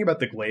it, talking about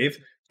the glaive,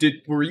 did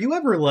you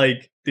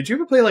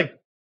ever play like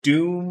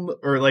Doom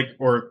or like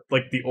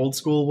the old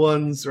school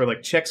ones or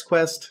like Chex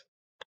Quest?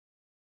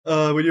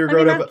 When you were I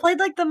growing mean, up. I've played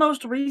like the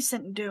most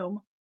recent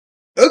Doom.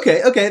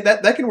 Okay,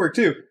 that can work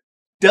too.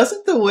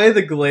 Doesn't the way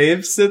the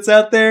glaive sits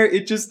out there,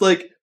 it just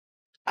like,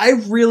 I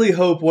really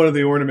hope one of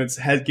the ornaments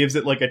gives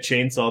it like a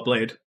chainsaw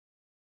blade.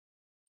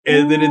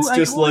 And then Ooh, it's I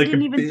just totally like a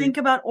didn't even think big,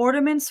 about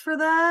ornaments for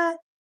that.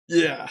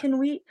 yeah. Can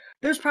we?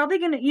 There's probably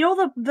gonna,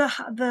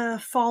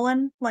 the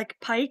fallen like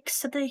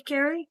pikes that they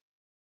carry.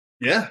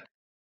 Yeah.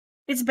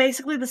 It's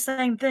basically the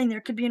same thing.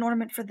 There could be an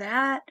ornament for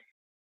that.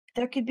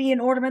 There could be an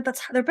ornament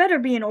there better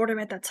be an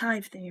ornament that's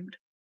hive themed.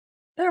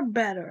 They're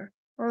better,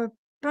 or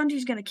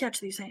Bungie's gonna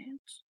catch these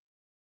hands.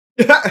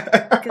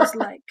 Because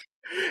like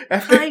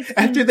hive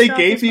after themed they stuff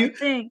gave is my you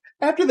thing.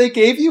 after they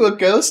gave you a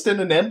ghost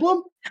and an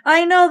emblem?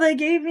 I know they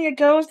gave me a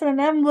ghost and an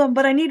emblem,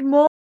 but I need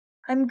more.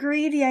 I'm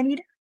greedy.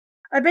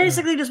 I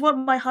basically just want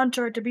my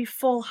hunter to be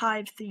full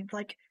hive themed.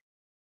 Like,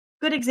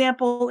 good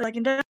example, like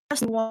in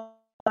Destiny 1,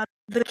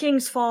 the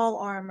King's Fall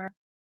armor.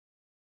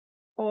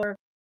 Or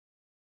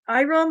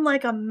I run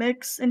like a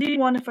mix in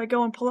D1. If I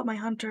go and pull up my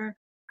hunter,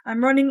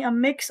 I'm running a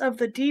mix of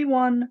the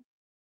D1,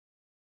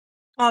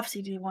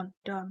 obviously D1.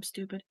 Dumb,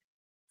 stupid.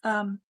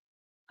 I'm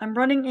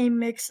running a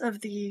mix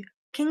of the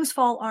King's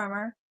Fall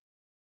armor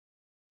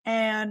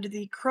and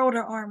the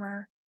Crota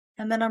armor,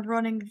 and then I'm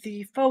running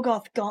the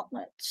Fogoth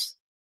gauntlets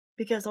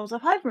because those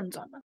have hive runes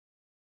on them.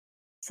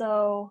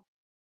 So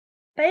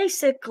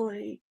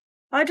basically,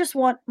 I just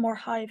want more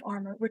hive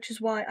armor, which is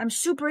why I'm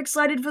super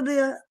excited for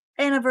the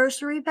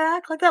anniversary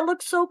pack. Like, that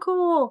looks so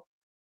cool.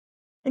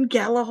 And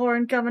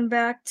Galahorn coming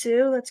back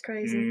too. That's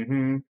crazy.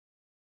 Mm-hmm.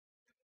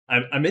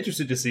 I'm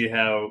interested to see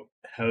how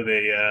how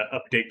they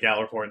update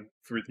Gallarhorn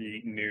for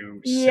the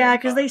new Yeah,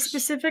 because they sandbox.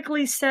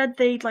 specifically said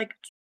they like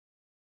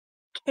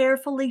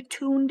carefully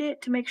tuned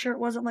it to make sure it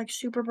wasn't like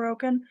super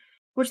broken.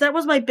 Which that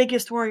was my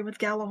biggest worry with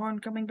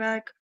Galahorn coming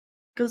back.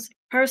 Because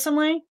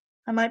personally,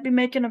 I might be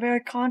making a very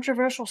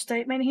controversial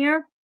statement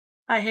here.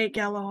 I hate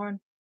Galahorn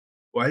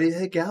Why do you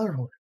hate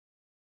Gallarhorn?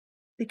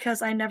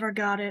 because I never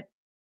got it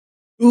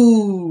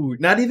Ooh,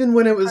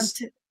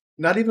 until.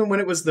 not even when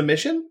it was the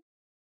mission.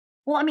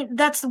 Well, I mean,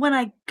 that's when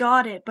I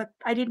got it, but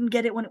I didn't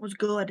get it when it was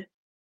good.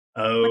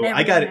 When Oh,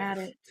 I got everyone it. had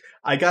it.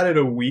 I got it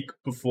a week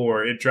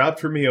before. It dropped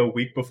for me a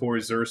week before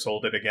Zur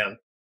sold it again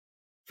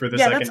for the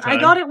Yeah, that's second I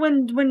got time.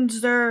 it when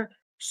Zer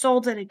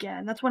sold it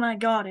again. That's when I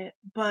got it,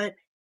 but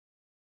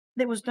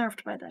it was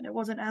nerfed by then. It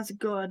wasn't as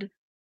good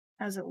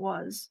as it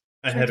was,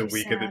 I which had makes a me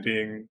week of it sad.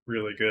 being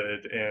really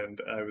good,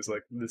 and I was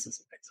like, "This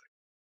is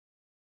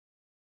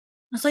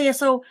So yeah,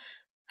 so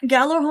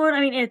Gallarhorn,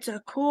 I mean, it's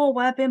a cool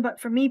weapon, but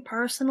for me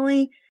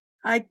personally,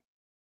 I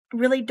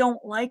really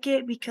don't like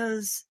it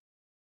because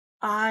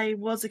I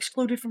was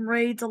excluded from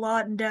raids a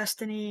lot in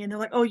Destiny, and they're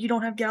like, "Oh, you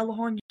don't have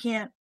Gallarhorn, you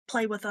can't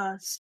play with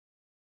us."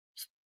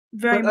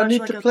 Very But I much need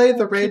like to a play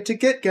the cool kid. raid to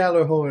get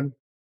Gallarhorn."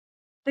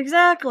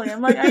 Exactly.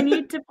 I'm like, I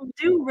need to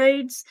do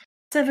raids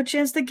to have a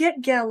chance to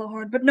get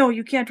Galahorn, but no,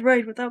 you can't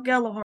raid without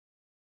Galahorn.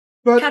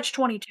 But Catch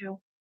 22.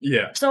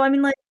 yeah, So I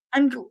mean, like,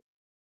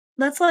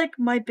 that's like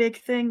my big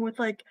thing with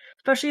like,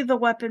 especially the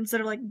weapons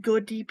that are like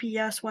good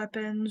DPS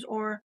weapons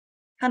or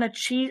kind of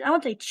cheese. I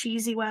wouldn't say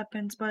cheesy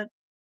weapons, but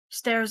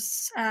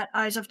stares at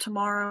Eyes of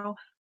Tomorrow,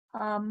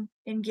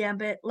 in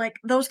Gambit, like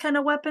those kind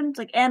of weapons,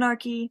 like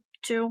Anarchy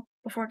too,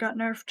 before it got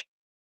nerfed.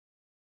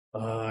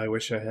 I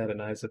wish I had an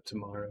Eyes of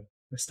Tomorrow.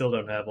 I still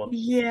don't have one.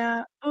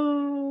 Yeah.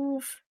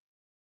 Oof.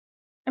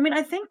 I mean,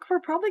 I think we're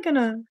probably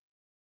gonna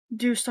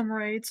do some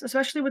raids,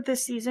 especially with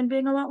this season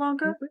being a lot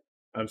longer. Okay.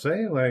 I'm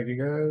saying, like,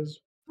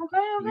 Okay,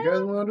 you guys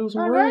okay. want to do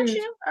some I got raids?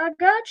 you. I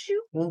got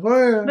you. I'm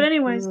But playing.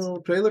 anyways,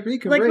 Taylor B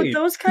can like with raid.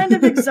 those kind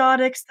of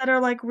exotics that are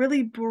like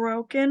really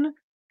broken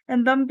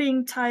and them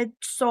being tied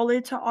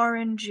solely to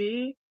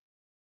RNG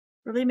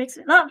really makes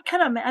it not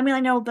kind of I mean I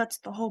know that's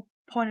the whole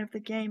point of the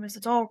game is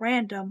it's all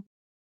random,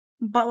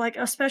 but like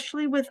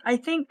especially with I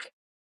think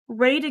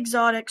raid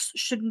exotics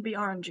shouldn't be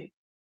RNG.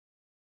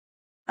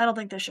 I don't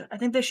think they should. I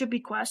think they should be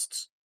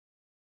quests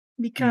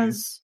Hmm.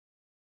 because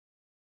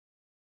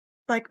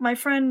like my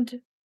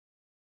friend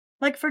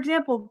like for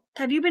example,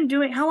 have you been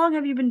doing how long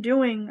have you been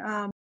doing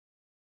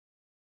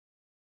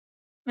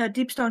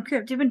Deepstone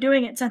Crypt? You've been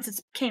doing it since it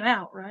came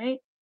out, right?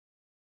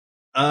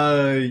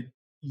 Uh,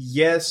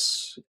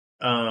 yes.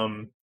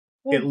 Um,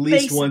 at Well,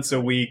 least once a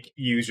basically. week,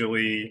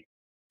 usually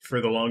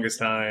for the longest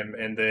time,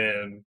 and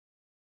then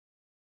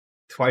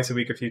twice a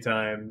week a few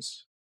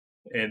times,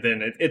 and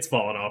then it's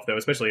fallen off though,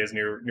 especially as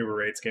newer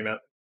raids came out.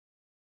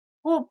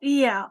 Well,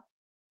 yeah.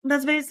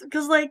 That's basically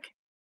because like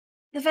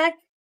the fact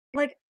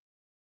like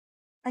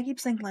I keep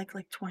saying like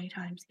 20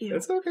 times. Ew.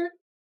 That's okay.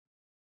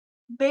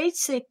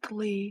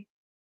 Basically,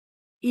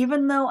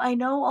 even though I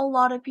know a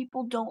lot of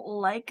people don't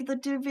like the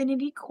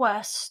Divinity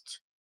Quest,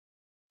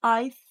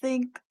 I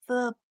think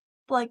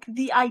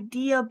the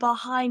idea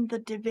behind the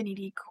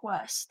Divinity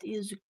Quest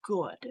is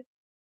good.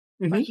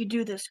 Hmm. Like you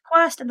do this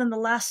quest and then the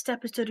last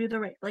step is to do the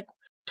raid. Like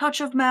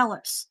Touch of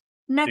Malice,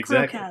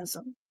 Exactly.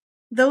 Necrochasm.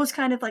 Those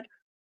kind of like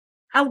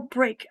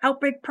Outbreak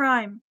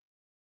Prime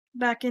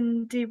back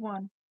in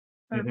D1.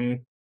 Or Hmm.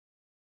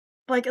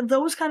 like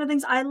those kind of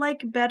things I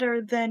like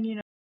better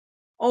than,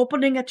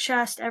 opening a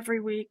chest every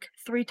week,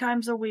 3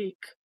 times a week,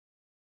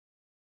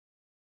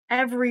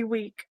 every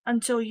week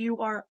until you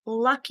are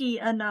lucky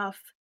enough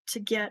to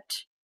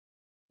get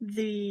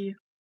the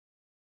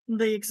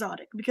the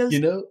exotic You because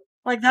know,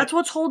 like I, that's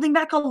what's holding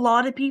back a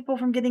lot of people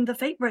from getting the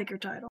Fatebreaker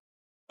title.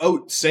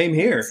 oh, same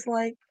It's here.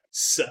 like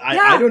I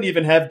yeah, don't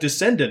even have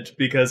Descendant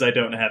because I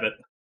don't have it.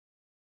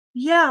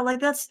 yeah, like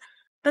that's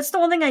the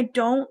one thing I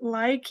don't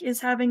like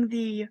is having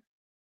the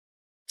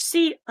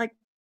see like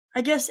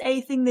I guess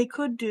a thing they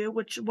could do,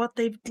 which what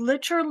they've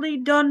literally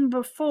done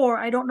before,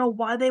 I don't know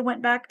why they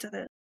went back to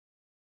this.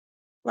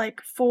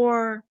 Like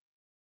for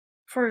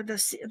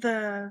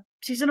the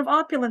Season of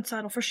Opulence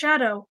title for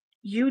Shadow,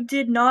 you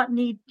didn't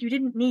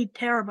need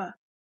Teraba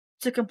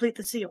to complete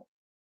the seal.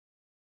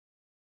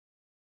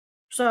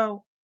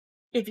 So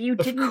if you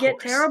Of didn't get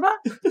course. Teraba,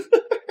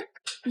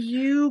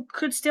 you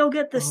could still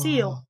get the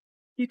seal. Oh,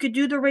 You could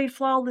do the raid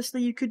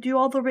flawlessly, you could do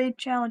all the raid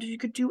challenges, you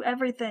could do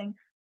everything,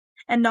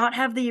 and not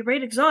have the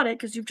raid exotic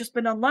because you've just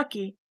been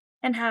unlucky,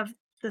 and have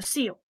the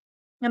seal.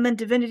 And then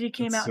Divinity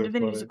came it's out and so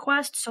Divinity's a funny.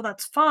 quest, so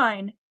that's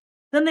fine.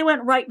 Then they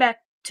went right back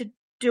to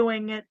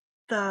doing it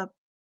the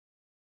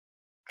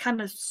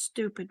kind of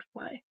stupid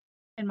way,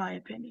 in my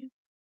opinion.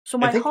 So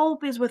I my think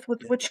hope is with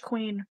Witch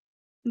Queen,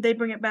 they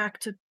bring it back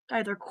to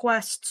either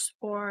quests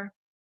or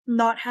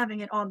not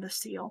having it on the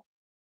seal.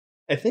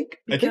 I think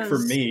for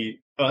Because me,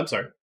 oh, I'm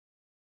sorry.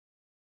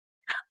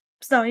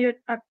 so you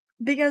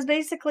because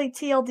basically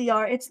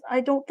TLDR,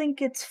 I don't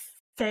think it's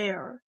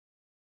fair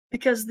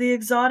because the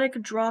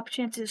exotic drop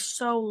chance is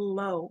so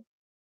low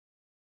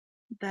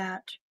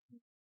that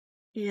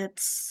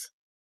it's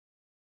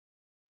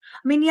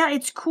I mean, yeah,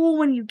 it's cool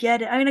when you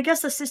get it. I mean, I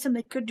guess the system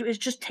they could do is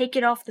just take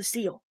it off the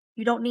seal.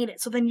 You don't need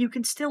it. So then you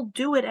can still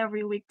do it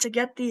every week to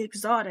get the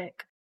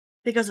exotic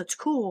because it's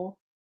cool.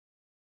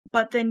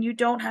 But then you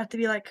don't have to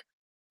be like,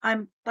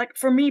 I'm like,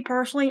 for me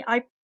personally,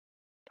 I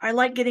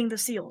like getting the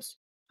seals.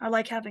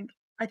 I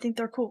think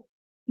they're cool.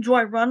 Do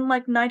I run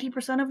like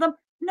 90% of them?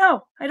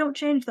 No, I don't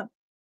change them.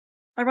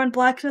 I run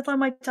Blacksmith on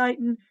my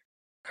Titan,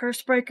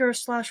 Cursebreaker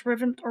 /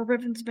 Riven or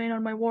Rivensbane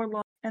on my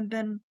Warlock, and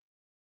then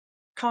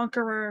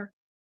Conqueror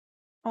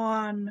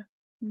on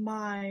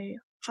my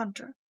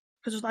Hunter.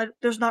 Because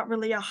there's not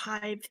really a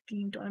hive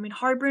themed one. I mean,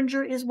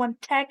 Harbinger is one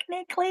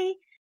technically,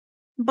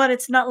 but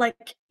it's not like,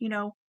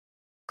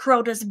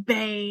 Crota's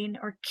Bane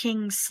or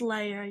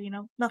Kingslayer,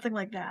 nothing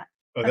like that.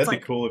 Oh, That's that'd be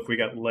like, cool if we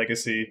got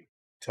legacy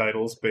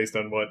titles based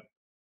on what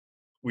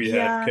we have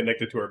yeah,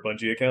 connected to our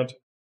Bungie account.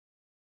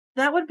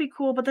 that would be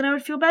cool, but then I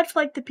would feel bad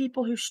for like the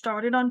people who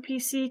started on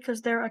PC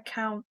because their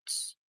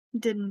accounts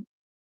didn't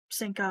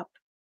sync up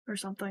or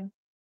something.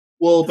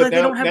 Well, but Like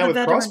they don't have now the with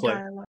veteran crossplay.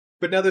 dialogue.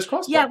 But now there's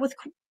crossplay. Yeah,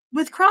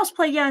 with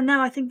crossplay, yeah,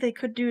 now I think they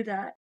could do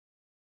that.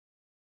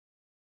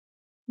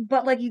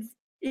 But like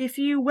if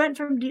you went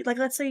from like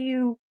let's say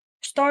you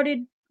started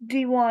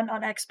D1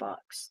 on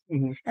Xbox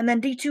Mhm. and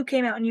then D2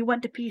 came out and you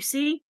went to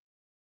PC,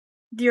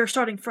 you're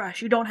starting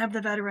fresh. You don't have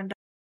the veteran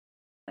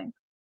thing.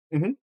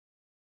 Mhm.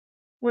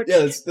 Which Yeah,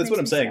 that's makes what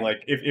I'm me saying. sad.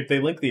 Like, if they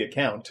link the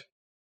account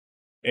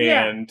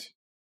Yeah.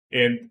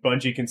 and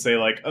Bungie can say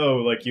like, oh,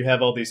 like you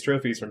have all these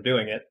trophies from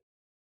doing it.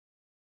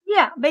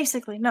 Yeah,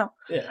 basically, no.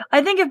 Yeah.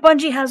 I think if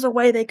Bungie has a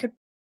way, they could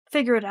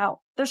figure it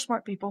out. They're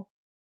smart people.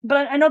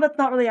 But I know that's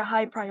not really a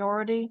high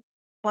priority,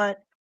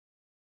 but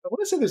I want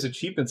to say there's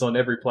achievements on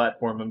every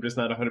platform. I'm just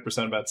not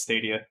 100% about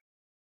Stadia.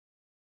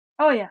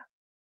 oh yeah.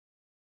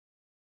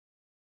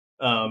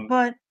 Um,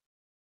 But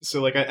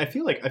so like I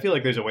feel like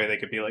there's a way they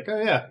could be like,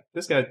 oh yeah,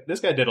 this guy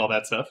did all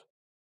that stuff.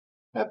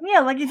 yeah,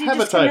 like if you Have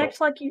a just title.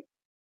 connect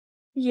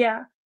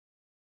yeah.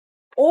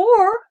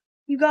 Or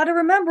you got to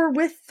remember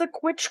with the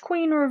Witch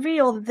Queen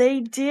reveal, they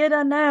did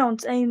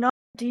announce another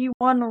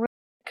D1 raid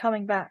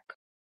coming back.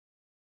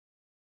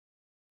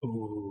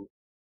 Ooh.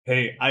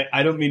 Hey,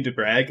 I don't mean to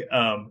brag.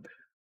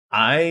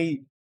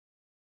 I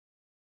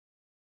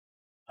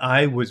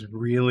was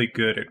really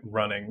good at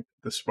running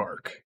the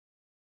Spark.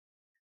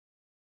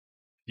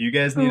 You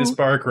guys need a Who?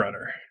 Spark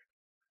runner.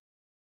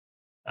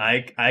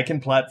 I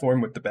can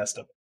platform with the best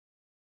of them.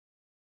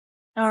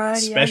 Alrighty,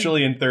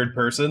 Especially in third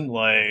person,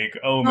 like,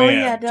 oh oh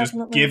yeah, man, just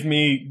definitely. give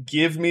me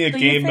a So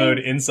you game mode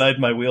think? inside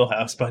my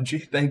wheelhouse,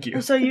 Bungie. Thank you.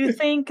 So you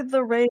think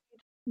the raid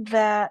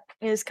that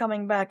is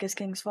coming back is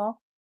King's Fall?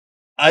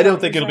 I Is that don't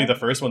what think you're it'll be saying? the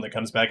first one that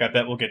comes back. I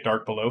bet we'll get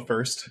Dark Below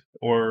first,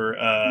 or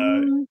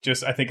Mm,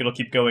 just I think it'll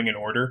keep going in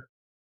order.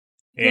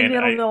 think And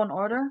it'll go in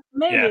order?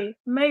 yeah,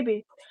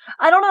 Maybe.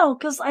 I don't know,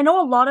 because I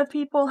know a lot of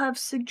people have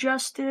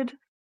suggested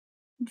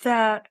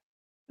that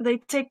they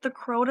take the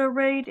Crota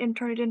raid and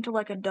turn it into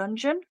like a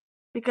dungeon.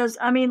 Because,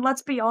 I mean,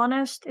 let's be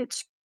honest,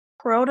 it's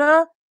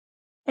Crota,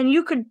 and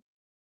you could,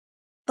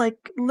 like,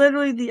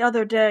 literally the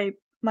other day,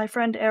 my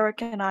friend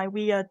Eric and I,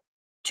 we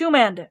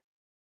two-manned it.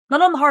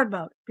 Not on the hard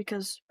mode,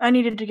 because I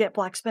needed to get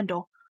Black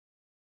Spindle,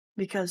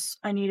 because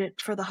I need it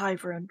for the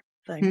Hive Rune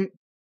thing,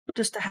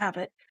 just to have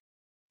it.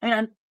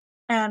 And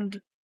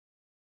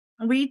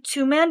we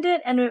two-manned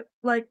it, and it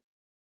was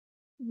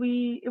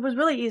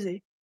really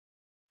easy.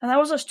 And that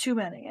was us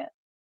two-manning it.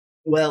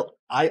 well,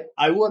 I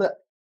want to.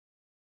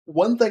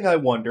 One thing I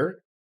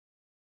wonder,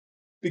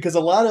 because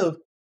a lot of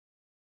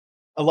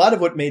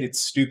what made it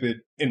stupid,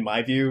 in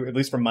my view, at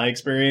least from my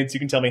experience, you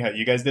can tell me how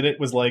you guys did it,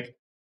 was like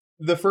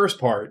the first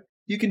part.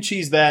 You can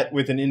cheese that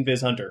with an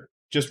Invis Hunter.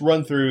 Just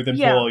run through, then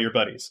pull Yeah. all your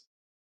buddies.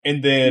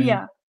 And then,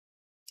 Yeah.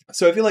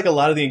 so I feel like a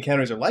lot of the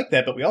encounters are like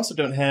that, but we also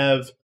don't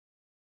have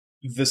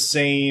the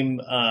same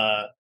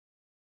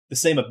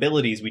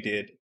abilities we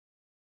did.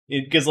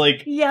 Because,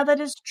 like, Yeah, that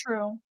is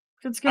true.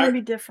 It's gonna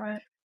be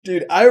different.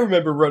 dude, I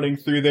remember running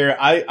through there.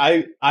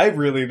 I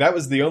really, that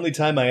was the only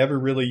time I ever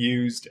really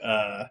used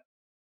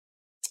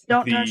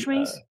Don't the touch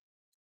me.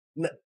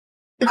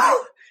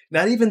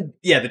 not even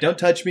the don't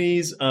touch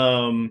me's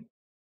No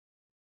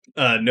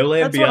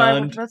Land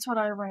Beyond. That's what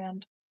I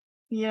ran.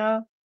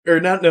 Yeah. Or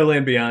not No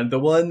Land Beyond, the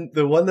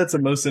one that's a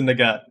most in the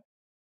gut.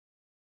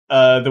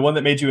 The one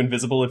that made you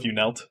invisible if you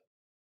knelt.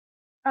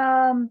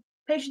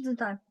 Patience and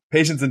Time.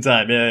 Patience and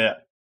Time, yeah.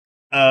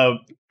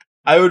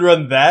 I would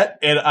run that,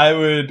 and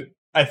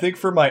I think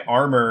for my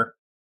armor,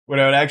 what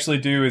I would actually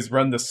do is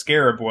run the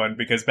Scarab one,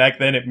 because back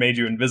then it made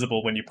you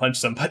invisible when you punch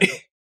somebody.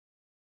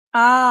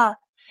 I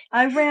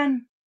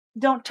ran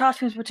Don't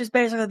Touch Me, which is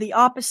basically the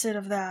opposite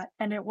of that,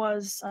 and it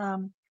was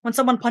when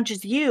someone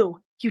punches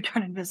you, you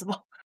turn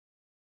invisible.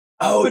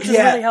 Oh, which is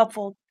really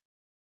helpful.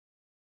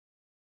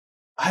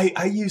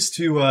 I used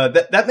to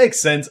that makes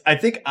sense. I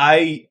think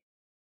I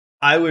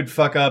would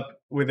fuck up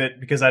with it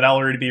because I'd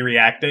already be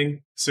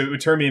reacting, so it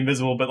would turn me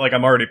invisible, but like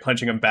I'm already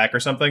punching him back or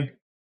something.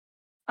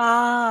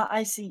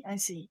 I see.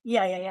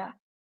 Yeah.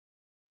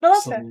 No,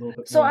 that's Just a fair. little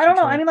bit So more I don't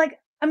know. control. I mean, like,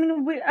 I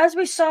mean, as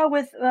we saw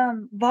with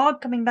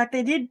Vogue coming back,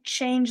 they did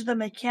change the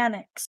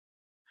mechanics,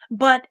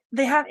 but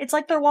it's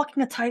like they're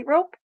walking a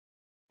tightrope.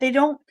 They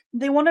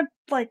want to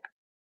like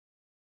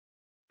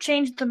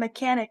change the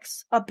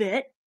mechanics a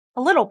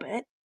little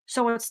bit,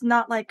 so it's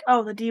not like,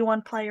 oh, the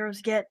D1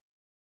 players get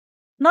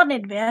not an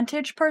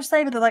advantage per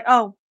se, but they're like,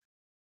 oh,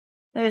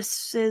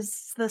 this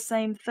is the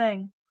same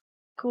thing.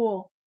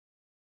 Cool.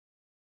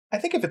 I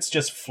think if it's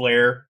just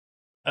flair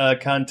Yeah,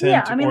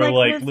 content I mean, or like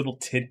like with little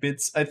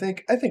tidbits, I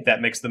think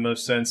that makes the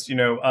most sense.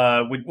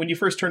 When you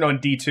first turn on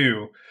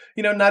D2,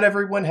 not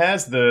everyone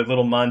has the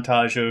little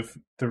montage of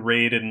the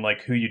raid and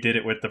like who you did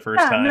it with the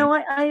first yeah, time. no,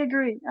 I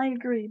agree,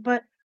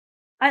 but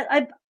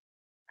I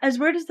as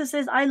weird as this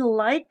is, I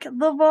like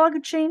the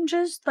Vogue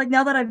changes. Like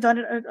now that I've done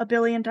it a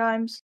billion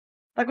times.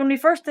 Like when we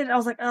first did it, I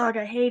was like, ugh,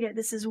 I hate it.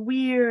 This is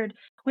weird.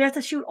 We have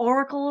to shoot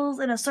oracles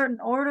in a certain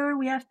order.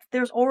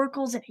 There's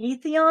oracles in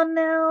Atheon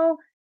now.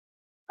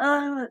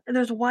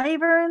 There's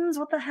wyverns.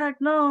 What the heck?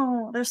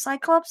 No. There's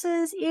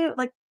cyclopses. Ew.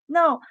 Like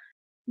no.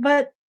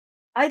 But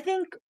I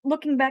think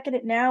looking back at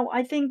it now,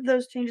 I think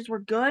those changes were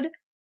good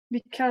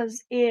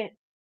because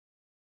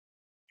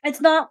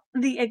it's not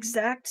the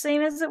exact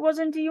same as it was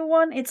in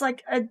D1. It's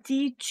like a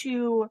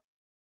D2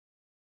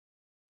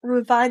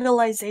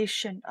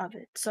 revitalization of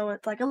it. So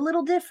it's like a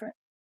little different.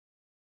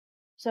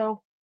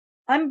 So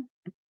I'm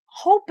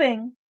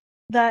hoping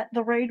that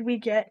the raid we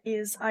get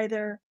is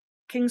either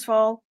King's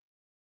Fall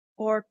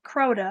or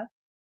Crota.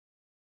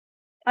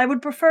 I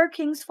would prefer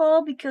King's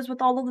Fall because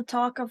with all of the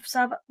talk of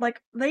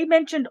like they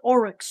mentioned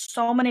Oryx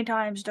so many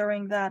times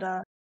during that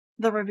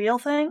the reveal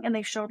thing, and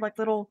they showed like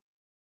little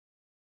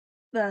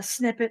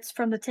snippets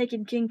from the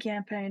Taken King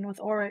campaign with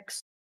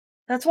Oryx.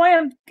 That's why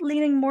I'm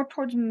leaning more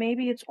towards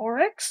maybe it's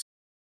Oryx.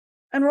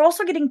 And we're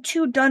also getting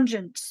 2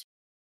 dungeons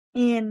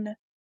in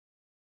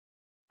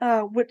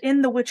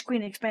within the Witch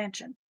Queen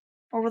expansion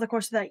over the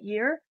course of that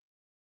year.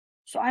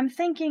 So I'm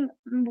thinking,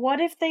 what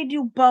if they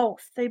do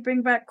both? They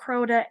bring back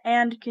Crota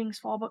and King's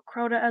Fall, but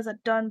Crota as a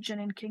dungeon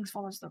and King's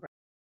Fall as the rest.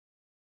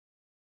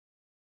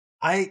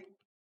 I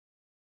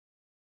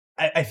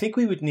I think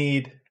we would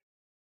need.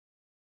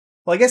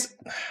 Well, I guess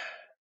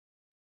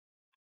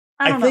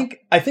I don't know.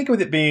 I think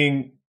with it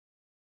being,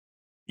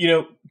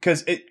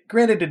 because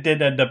granted it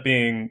did end up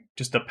being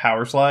just a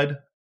power slide,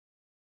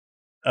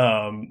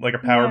 like a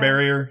power Yeah.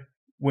 barrier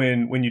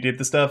when you did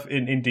the stuff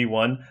in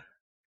D1.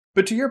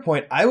 But to your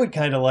point, I would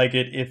kind of like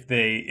it if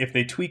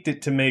they tweaked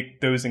it to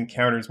make those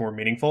encounters more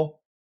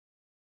meaningful.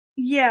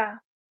 Yeah.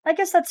 I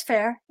guess that's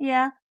fair.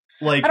 Yeah.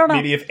 I Like don't know.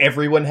 maybe if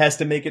everyone has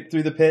to make it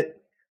through the pit,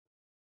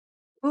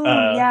 Ooh,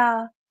 uh,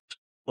 yeah.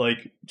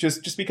 like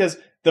just because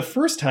the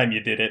first time you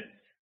did it,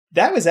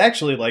 that was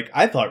actually like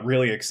I thought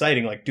really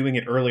exciting. Like doing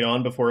it early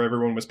on before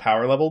everyone was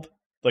power leveled,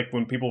 like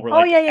when people were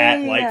Oh, like yeah, yeah,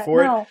 at yeah, light yeah.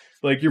 for it. No.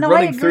 Like you're No, I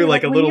running through agree.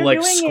 like Like a when little you're like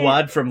doing it,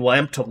 squad from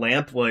lamp to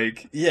lamp.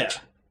 Like yeah,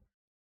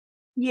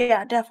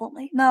 yeah,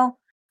 definitely. No,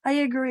 I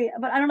agree.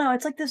 But I don't know.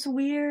 It's like this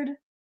weird.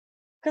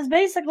 Because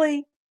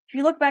basically, if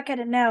you look back at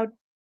it now,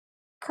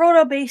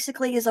 Crota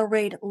basically is a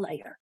raid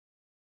layer.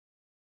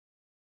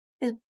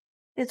 Is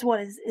it's what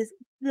is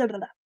blah, blah,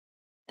 blah.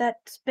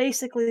 That's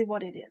basically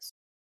what it is.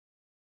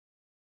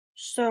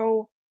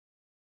 So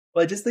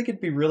well, I just think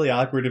it'd be really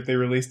awkward if they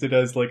released it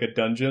as like a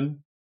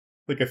dungeon,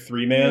 like a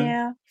 3-man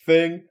yeah,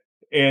 thing,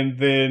 and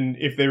then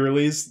if they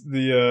release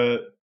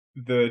the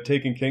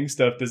Taken King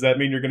stuff, does that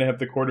mean you're gonna have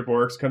the Court of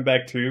Orcs come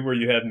back too, where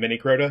you have mini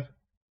Crota?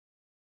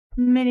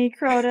 mini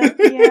Crota.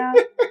 Yeah,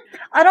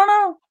 I don't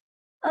know.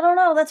 I don't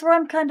know. That's where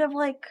I'm kind of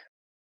like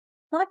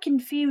not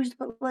confused,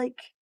 but like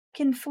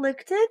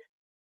conflicted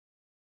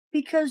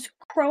because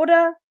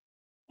Crota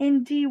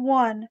in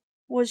D1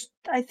 was,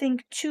 I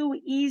think, too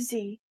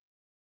easy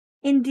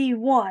in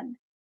D1,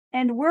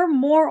 and we're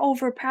more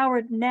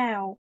overpowered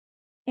now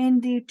in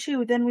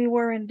D2 than we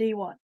were in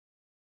D1.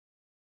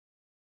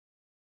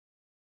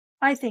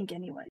 I think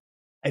anyway.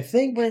 I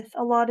think With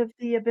a lot of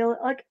the ability,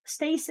 like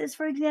stasis,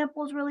 for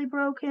example, is really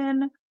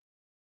broken.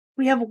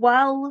 We have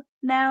well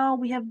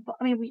now.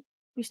 I mean,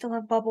 we still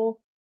have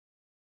bubble.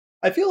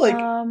 I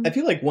Um,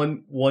 feel like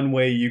one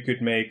way you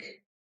could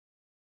make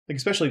like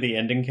especially the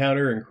end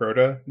encounter in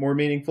Crota more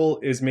meaningful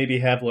is maybe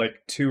have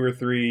like 2 or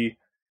 3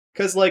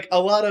 because like a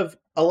lot of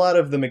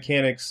the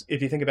mechanics,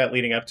 if you think about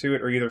leading up to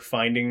it, are either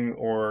finding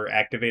or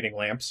activating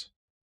lamps.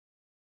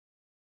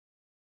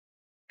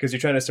 Because you're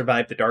trying to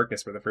survive the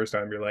darkness for the first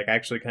time, you're like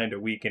actually kind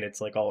of weak and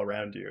it's like all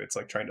around you. It's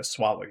like trying to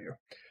swallow you.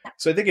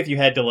 So I think if you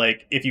had to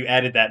like if you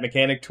added that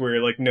mechanic to where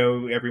like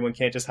no, everyone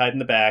can't just hide in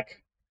the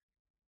back.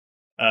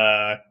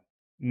 Uh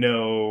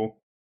no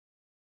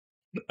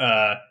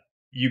uh,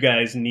 you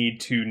guys need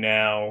to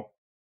now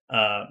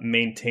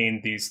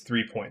maintain these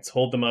 3 points.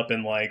 Hold them up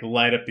and like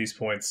light up these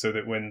points so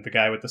that when the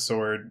guy with the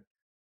sword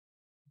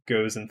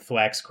goes and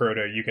thwacks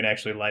Crota, you can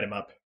actually light him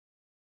up.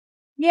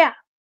 yeah,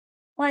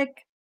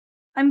 like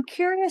I'm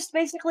curious.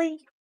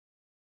 Basically,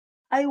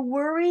 I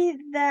worry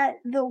that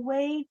the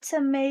way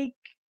to make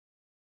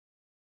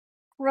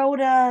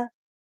Rhoda,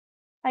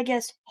 I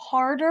guess,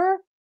 harder,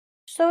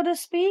 so to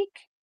speak,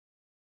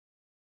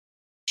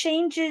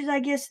 changes, I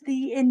guess,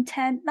 the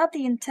intent, not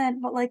the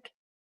intent, but like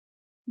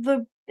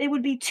it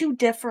would be too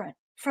different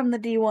from the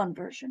D1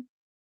 version.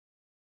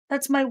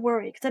 That's my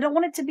worry, because I don't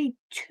want it to be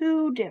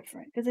too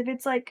different, because if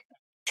it's, like,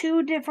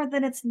 too different,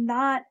 then it's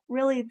not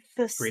really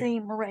the Agree.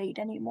 same raid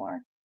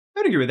anymore.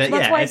 I'd agree with that. So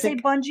that's Yeah, why I I say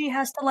think. Bungie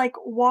has to, like,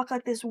 walk,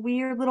 like, this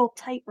weird little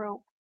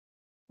tightrope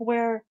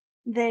where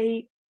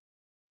they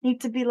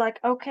need to be like,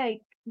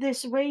 "Okay,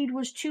 this raid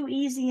was too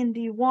easy in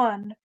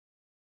D1,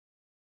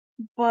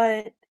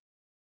 but"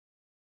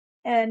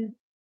 and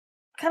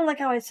kinda like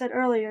how I said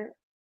earlier,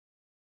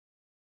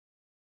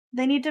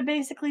 they need to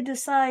basically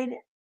decide,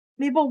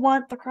 people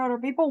want the crowd, or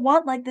people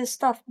want, like, this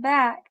stuff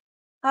back.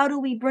 How do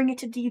we bring it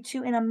to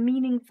D2 in a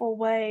meaningful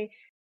way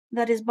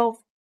that is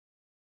both,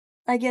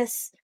 I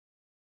guess,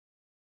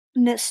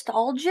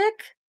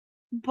 nostalgic,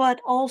 but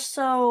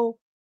also,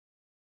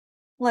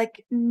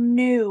 like,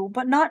 new,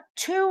 but not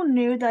too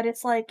new that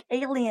it's, like,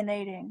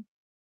 alienating.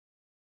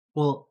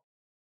 Well,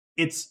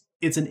 it's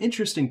an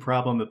interesting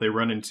problem that they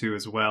run into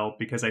as well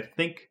because I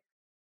think,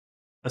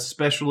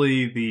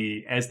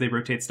 especially as they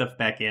rotate stuff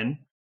back in,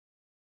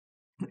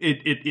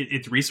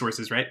 it's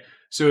resources, right?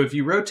 So if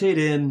you rotate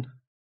in,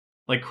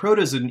 like,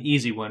 Crota's an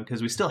easy one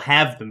because we still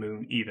have the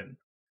moon even.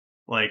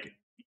 Like,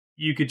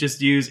 you could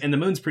just use, and the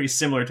moon's pretty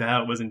similar to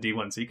how it was in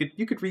D1, so you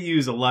could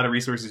reuse a lot of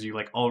resources you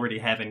like already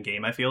have in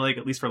game. I feel like,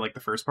 at least for like the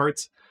first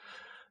parts.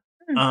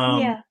 Um,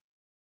 Yeah.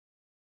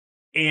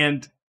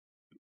 and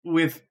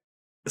with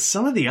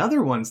some of the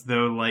other ones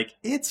though, like,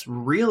 it's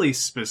really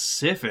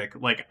specific.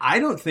 Like, I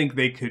don't think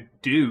they could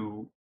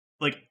do,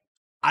 like,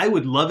 I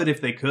would love it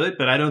if they could,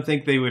 but I don't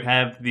think they would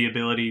have the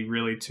ability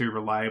really to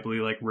reliably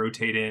like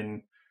rotate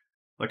in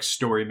like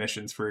story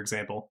missions, for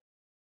example.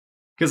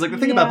 Because like the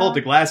thing about Yeah.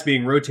 Vaulted Glass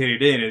being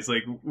rotated in is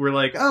like we're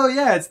like, oh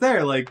yeah, it's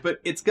there, like, but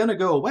it's gonna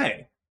go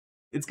away.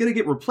 It's gonna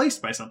get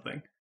replaced by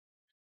something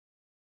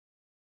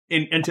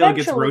until it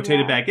gets Eventually,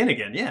 rotated yeah. back in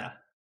again. Yeah.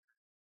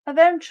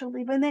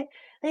 Eventually, but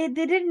they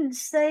didn't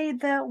say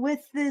that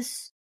with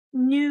this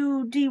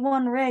new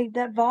D1 raid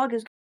that VoG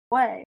is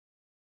going away.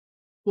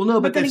 Well,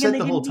 no, but But then they've again, said they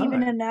the whole didn't even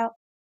time. announce.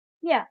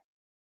 Yeah,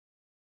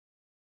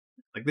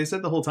 Like they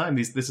said the whole time,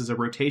 this is a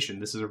rotation.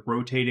 This is a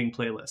rotating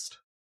playlist.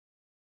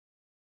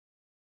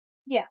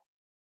 yeah.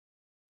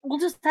 We'll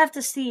just have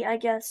to see, I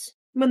guess,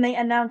 when they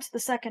announce the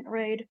second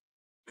raid.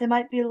 They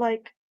might be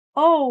like,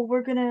 "Oh,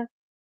 we're gonna,"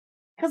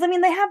 because I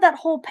mean, they have that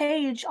whole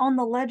page on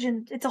the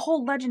legend. It's a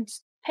whole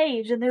legends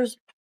page, and there's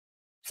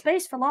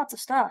space for lots of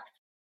stuff.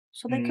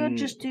 So they could Mm,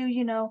 just do,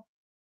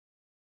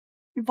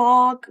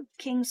 VoG,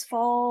 King's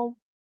Fall,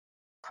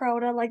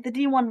 Crota, like the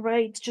D1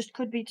 raids just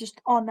could be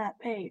just on that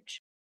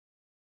page.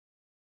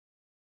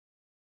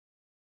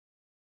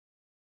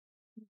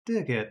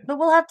 dig it. But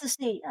we'll have to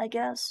see, I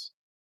guess.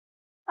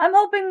 I'm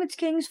hoping it's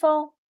King's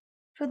Fall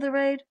for the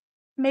raid.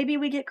 Maybe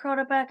we get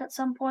Crota back at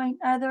some point,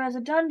 either as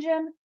a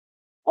dungeon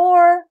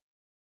or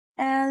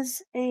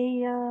as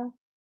a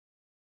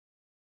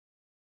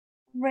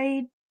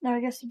raid, or I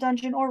guess a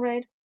dungeon or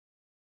raid,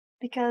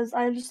 because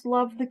I just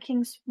love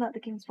not the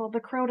King's Fall, the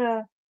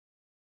Crota.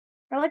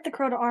 I like the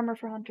Crota armor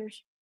for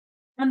hunters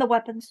and the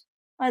weapons.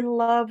 I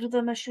loved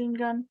the machine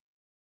gun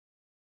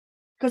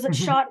because it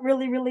shot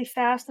really, really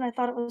fast, and I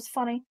thought it was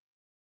funny.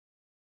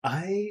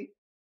 I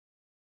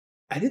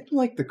I didn't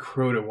like the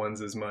Crota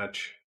ones as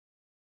much.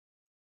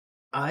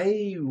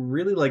 I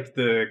really liked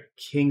the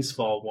King's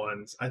Fall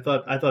ones. I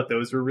thought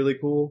those were really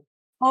cool.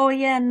 Oh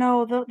yeah,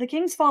 no, the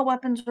King's Fall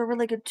weapons were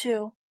really good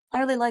too. I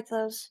really like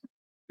those.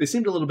 They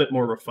seemed a little bit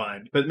more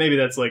refined, but maybe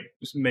that's like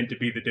just meant to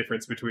be the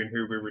difference between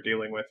who we were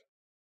dealing with.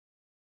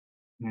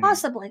 Hmm.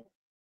 Possibly.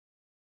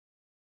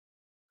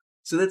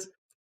 So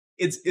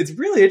it's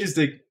really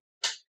interesting.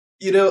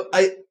 You know,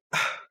 I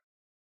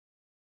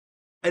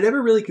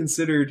never really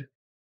considered,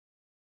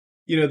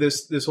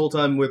 this whole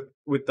time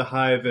with the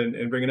Hive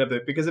and bringing up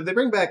that, because if they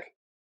bring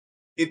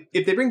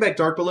back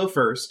Dark Below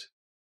first,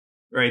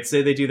 right?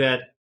 Say they do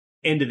that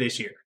end of this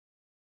year,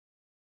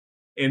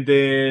 and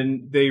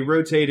then they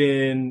rotate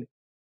in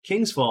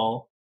King's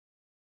Fall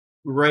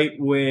right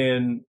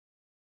when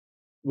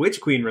Witch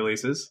Queen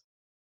releases.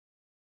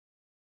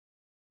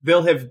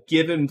 They'll have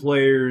given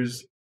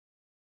players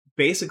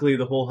basically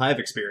the whole Hive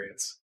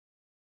experience.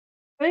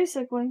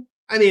 Basically.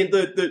 I mean,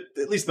 the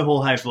at least the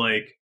whole Hive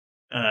like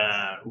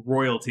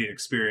royalty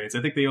experience.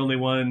 I think the only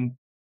one,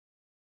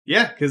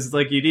 yeah, because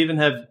like you'd even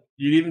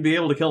be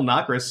able to kill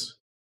Nokris,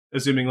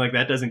 assuming like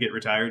that doesn't get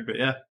retired. But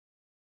yeah,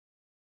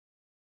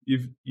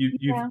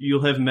 Yeah,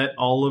 you'll have met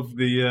all of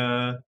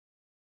the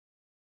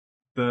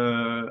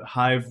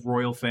Hive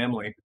royal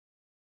family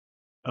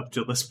up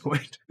to this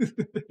point.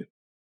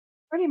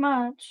 pretty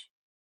much.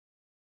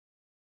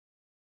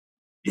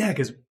 Yeah,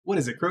 because what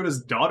is it?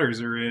 Crota's daughters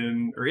are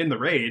in the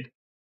raid,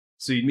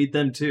 so you meet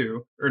them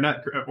too, or not?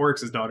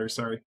 Oryx's daughters,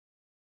 sorry.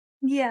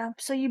 Yeah,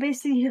 so you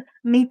basically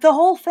meet the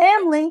whole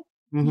family.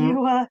 Mm-hmm.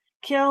 You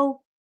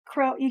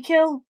you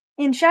kill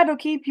in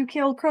Shadowkeep, you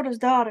kill Crota's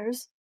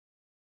daughters,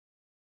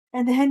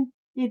 and then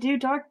you do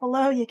Dark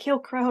Below, you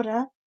kill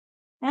Crota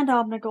and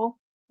Omnigul.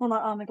 Well,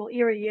 not Omnigul,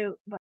 Iriute,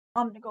 but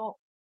Omnigul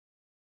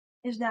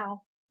is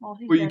now Well,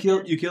 he's Well,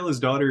 dead. you kill his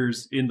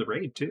daughters in the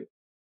raid too.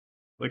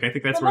 Like, I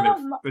think that's Well, where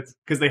no, that's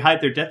because they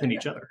hide their death in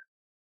each other.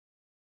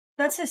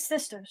 that's his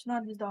sisters,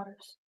 not his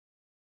daughters.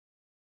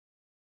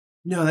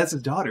 No, that's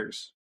his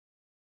daughters.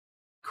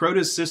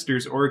 Crota's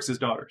sisters, Oryx's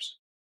daughters.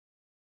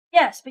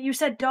 Yes, but you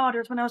said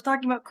daughters when I was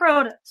talking about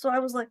Crota, so I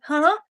was like,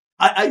 huh?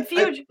 I'm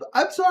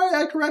sorry,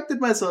 I corrected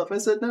myself. I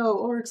said no,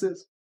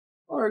 Oryx's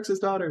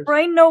daughters.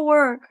 Brain no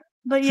work.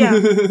 But yeah.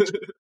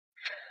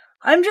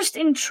 I'm just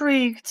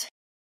intrigued,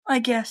 I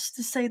guess,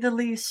 to say the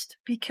least,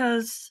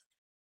 because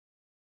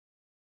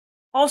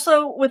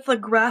also with the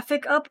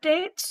graphic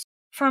updates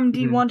from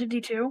D1 to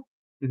D2,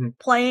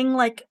 playing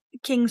like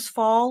King's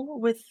Fall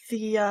with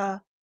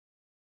the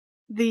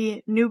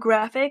new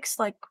graphics,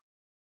 like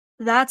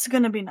that's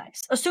gonna be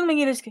nice. Assuming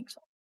it is King's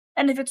Fall.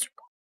 And if it's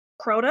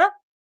Crota,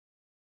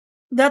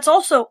 that's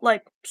also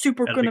like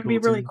super gonna be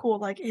really cool,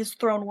 like his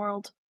throne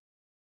world.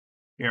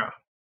 Yeah.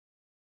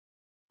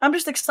 I'm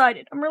just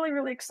excited. I'm really,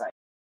 really excited.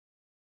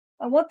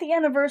 I want the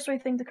anniversary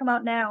thing to come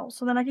out now,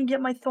 so then I can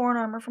get my Thorn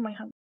armor for my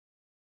hunter.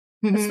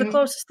 It's the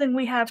closest thing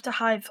we have to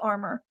Hive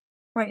armor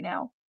right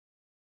now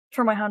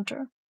for my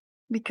hunter,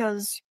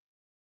 because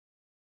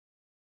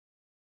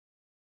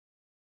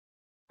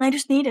I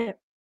just need it.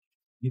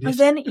 And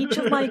then each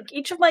of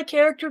my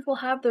characters will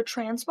have their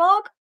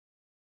transmog,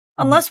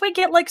 unless we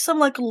get like some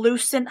like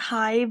Lucent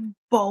Hive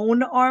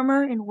bone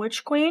armor in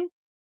Witch Queen,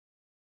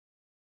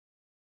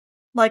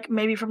 like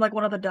maybe from like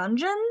one of the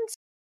dungeons.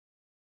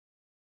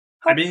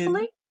 Hopefully. I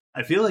mean,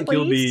 I feel like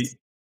you'll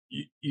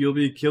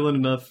be killing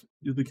enough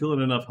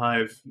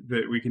Hive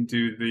that we can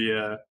do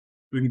the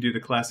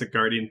classic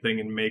Guardian thing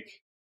and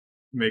make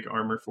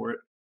armor for it.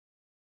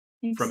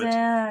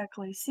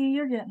 Exactly. See,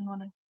 you're getting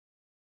one.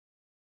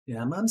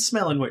 Yeah, I'm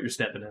smelling what you're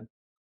stepping in.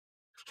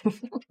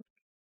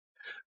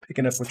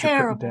 Picking up what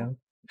you're putting down.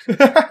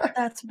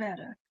 That's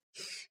better.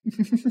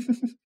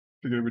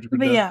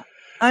 But yeah,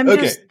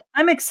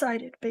 I'm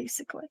excited,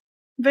 basically.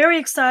 Very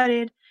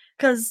excited,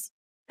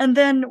 and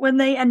then when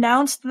they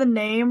announced the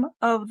name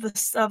of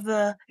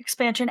the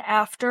expansion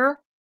after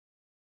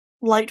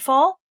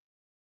Lightfall,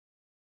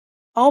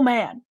 oh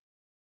man.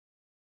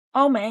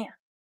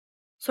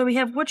 So we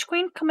have Witch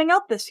Queen coming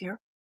out this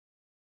year.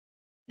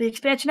 The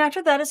expansion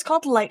after that is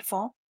called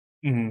Lightfall.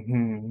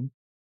 Mm-hmm.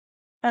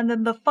 And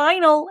then the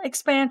final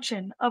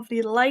expansion of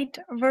the Light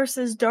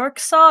versus Dark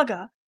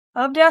saga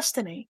of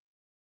Destiny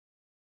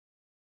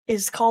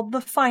is called The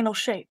Final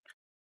Shape.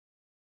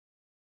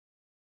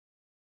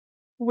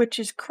 Which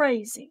is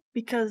crazy,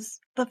 because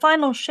the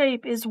Final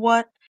Shape is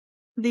what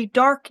the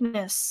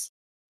darkness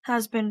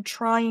has been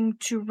trying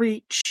to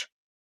reach.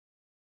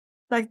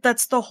 Like,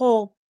 that's the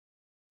whole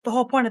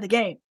point of the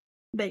game,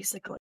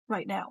 basically,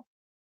 right now.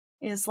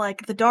 Is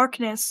like the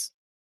darkness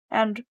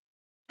and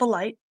the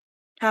light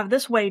have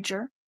this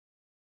wager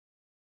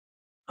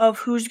of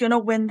who's gonna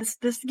win this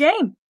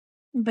game,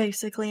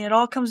 basically. And it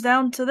all comes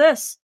down to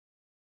this,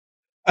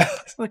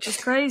 which is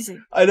crazy.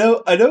 I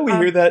know we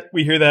hear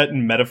that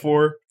in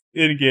metaphor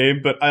in game,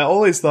 but I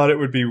always thought it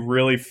would be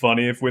really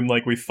funny if when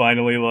like we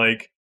finally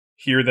like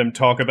hear them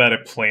talk about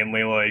it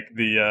plainly, like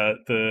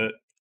the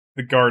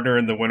Gardener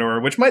and the Winnower,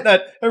 which might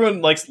not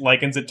everyone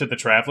likens it to the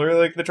Traveler.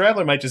 Like the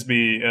Traveler might just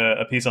be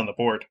a piece on the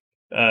board.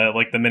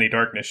 Like the mini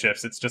darkness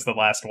shifts, it's just the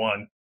last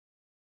one.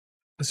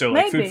 So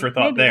like food for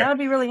thought there. That would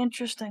be really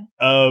interesting.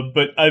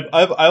 But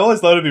I always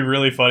thought it'd be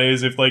really funny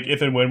is if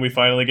and when we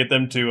finally get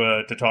them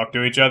to talk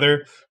to each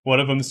other,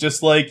 one of them's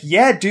just like,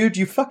 "Yeah, dude,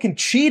 you fucking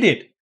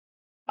cheated.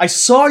 I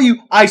saw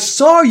you. like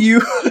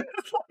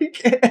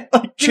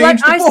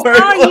change the board.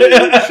 I saw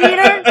you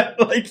cheater."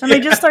 And they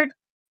just start.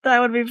 That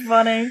would be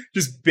funny.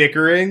 Just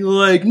bickering,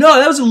 like, "No,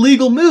 that was a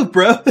legal move,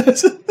 bro."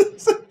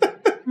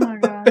 Oh my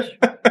gosh.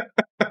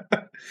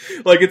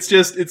 Like it's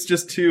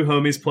just two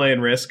homies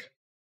playing Risk.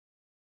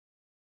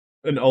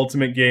 An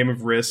ultimate game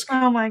of Risk.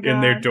 Oh my god.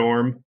 In their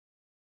dorm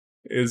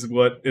is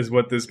what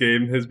this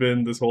game has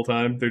been this whole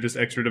time. They're just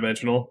extra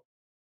dimensional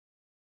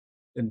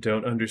and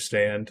don't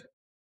understand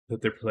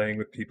that they're playing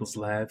with people's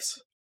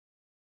lives.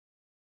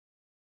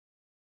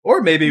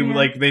 Or maybe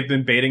like they've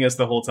been baiting us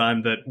the whole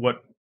time that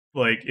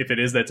if it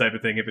is that type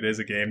of thing, if it is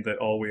a game, that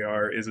all we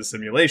are is a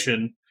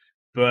simulation,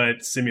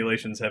 but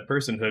simulations have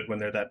personhood when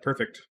they're that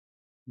perfect.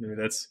 Maybe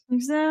that's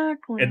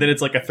exactly. And then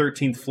it's like a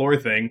 13th floor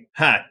thing.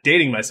 Ha!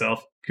 Dating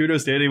myself.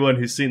 Kudos to anyone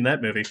who's seen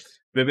that movie.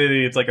 But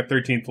maybe it's like a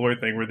 13th floor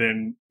thing where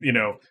then,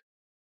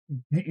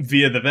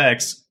 via the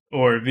Vex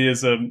or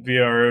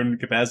via our own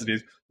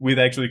capacities, we've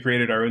actually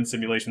created our own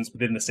simulations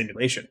within the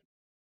simulation.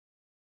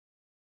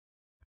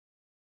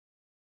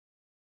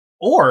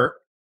 Or,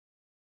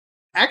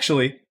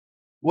 actually,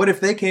 what if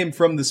they came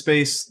from the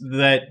space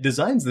that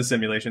designs the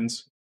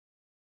simulations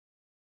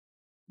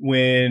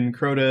when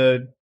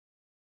Crota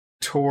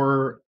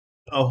tore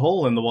a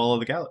hole in the wall of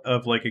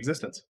the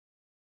existence?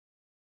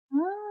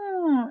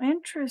 Oh,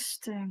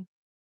 interesting.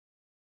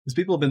 Because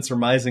people have been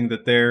surmising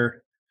that they've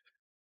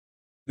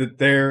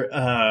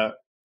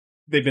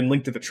been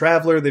linked to the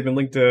Traveler, they've been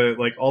linked to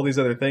like all these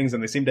other things,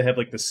 and they seem to have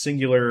like the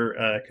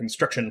singular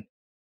construction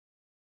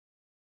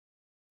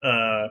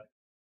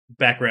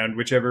background,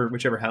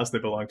 whichever house they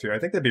belong to. I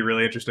think that'd be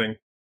really interesting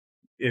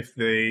if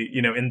they,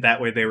 in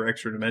that way they were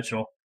extra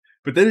dimensional.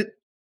 But then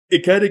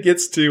it kind of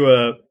gets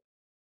to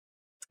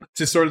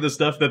sort of the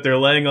stuff that they're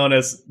laying on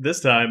us this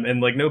time,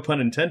 and like no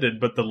pun intended,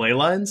 but the ley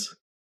lines.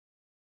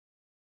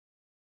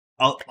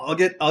 I'll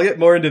get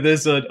more into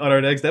this on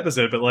our next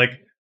episode, but like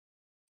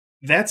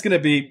that's gonna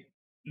be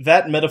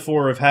that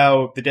metaphor of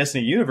how the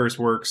Destiny universe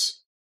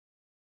works.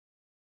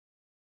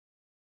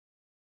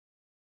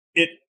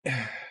 It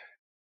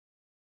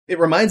it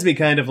reminds me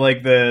kind of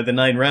like the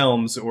Nine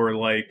Realms or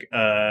like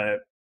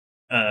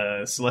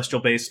celestial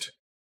based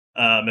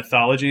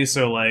mythology.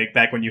 So like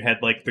back when you had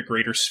like the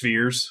greater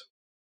spheres.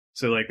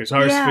 So like there's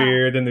our Yeah.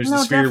 sphere, then there's the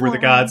No, sphere where the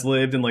definitely. gods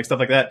lived and like stuff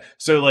like that.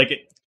 So like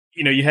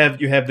you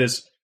have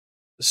this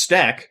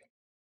stack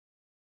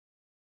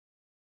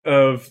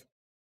of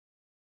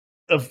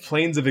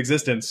planes of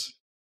existence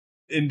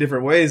in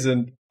different ways,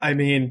 and I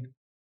mean,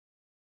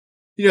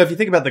 if you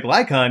think about the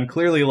Glycon,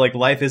 clearly like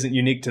life isn't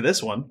unique to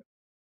this one.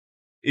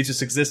 It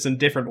just exists in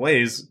different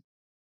ways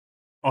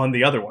on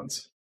the other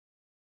ones.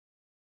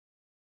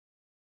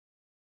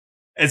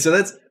 And so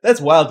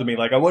that's wild to me.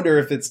 Like I wonder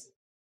if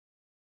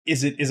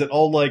is it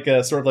all like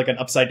a sort of like an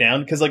upside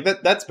down, because like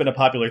that's been a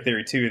popular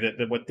theory too,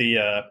 that what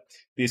the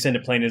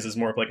ascended plane is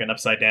more of like an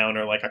upside down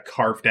or like a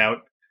carved out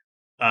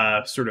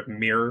sort of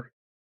mirror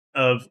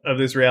of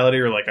this reality,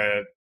 or like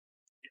a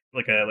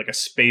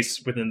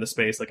space within the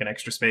space, like an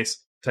extra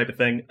space type of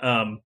thing.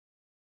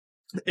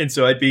 And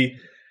so I'd be,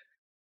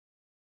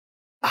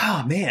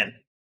 oh man,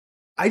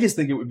 I just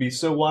think it would be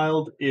so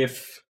wild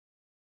if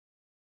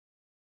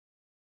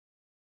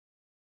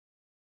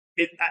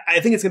I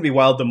think it's going to be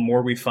wild the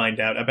more we find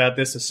out about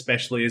this,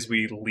 especially as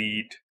we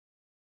lead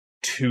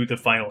to the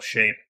final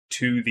shape,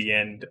 to the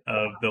end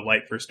of the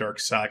Light vs. Dark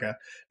saga.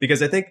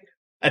 Because I think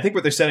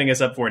what they're setting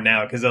us up for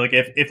now, because like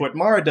if what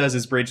Mara does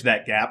is bridge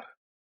that gap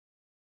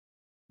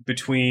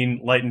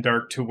between Light and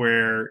Dark to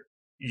where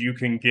you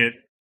can get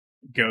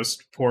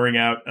Ghost pouring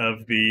out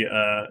of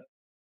the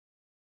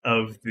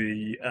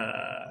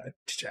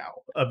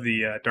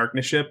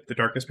darkness ship, the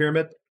darkness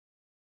pyramid,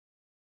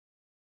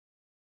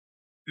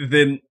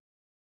 then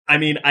I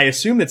mean, I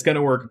assume it's going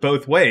to work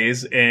both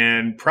ways,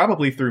 and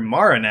probably through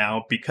Mara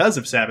now because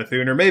of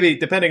Savathun, or maybe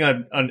depending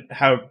on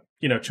how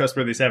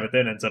trustworthy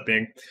Savathun ends up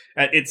being.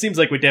 It seems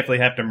like we definitely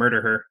have to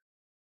murder her,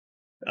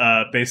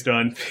 based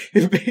on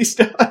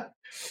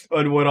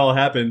on what all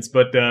happens.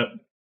 But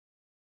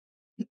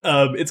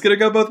it's going to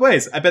go both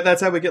ways. I bet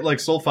that's how we get like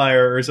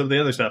Soulfire or some of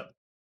the other stuff.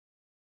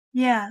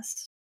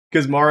 Yes.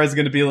 Because Mara's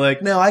going to be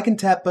like, no, I can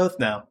tap both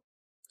now.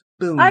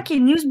 Boom. I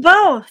can use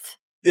both.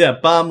 Yeah,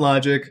 bomb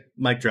logic,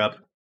 mic drop.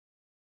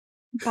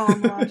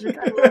 Bomb logic.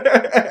 I love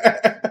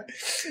that.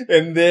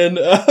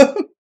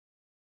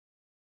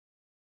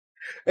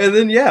 And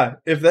then, yeah,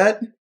 if that,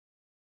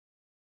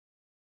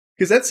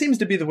 because that seems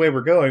to be the way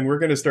we're going. We're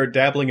going to start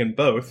dabbling in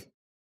both,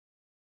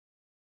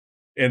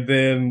 and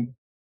then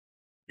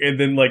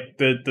like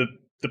the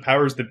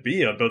powers that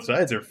be on both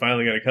sides are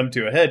finally going to come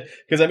to a head.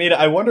 Because I mean,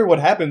 I wonder what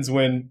happens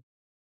when,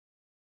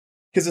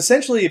 because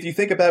essentially, if you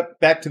think about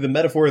back to the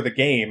metaphor of the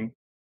game,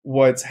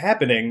 what's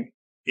happening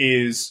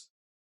is,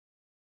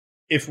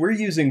 if we're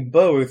using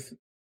both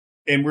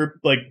and we're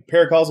like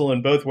paracausal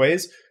in both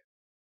ways,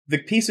 the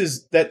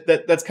pieces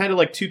that's kind of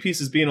like two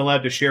pieces being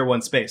allowed to share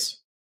one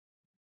space.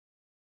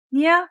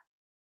 Yeah.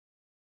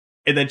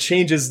 And that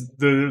changes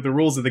the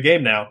rules of the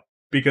game now,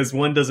 because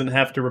one doesn't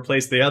have to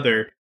replace the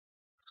other.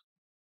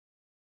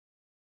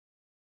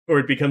 Or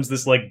it becomes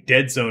this like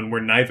dead zone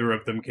where neither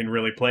of them can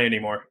really play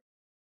anymore.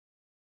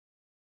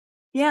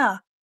 Yeah.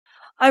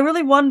 I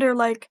really wonder,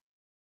 like,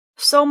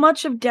 so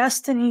much of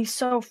Destiny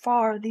so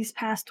far, these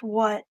past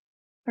we're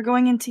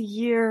going into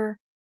year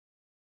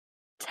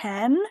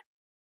 10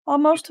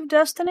 almost of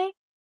Destiny?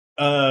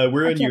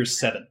 We're in year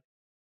 7.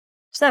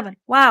 7.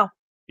 Wow.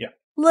 Yeah.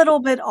 Little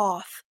bit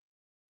off.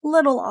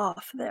 Little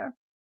off there.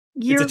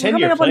 It's a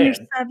 10-year plan. Year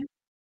 7.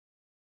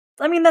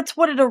 I mean, that's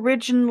what it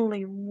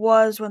originally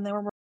was when they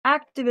were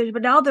Activision,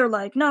 but now they're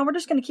like, no, we're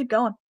just going to keep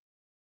going.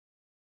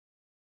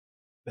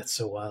 That's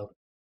so wild.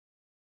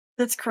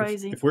 That's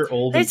crazy. If we're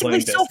old basically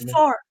and playing so Destiny.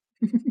 far.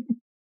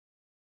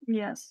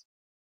 Yes.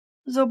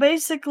 So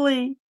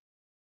basically,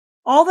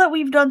 all that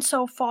we've done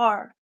so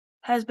far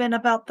has been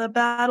about the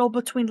battle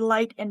between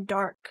light and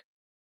dark.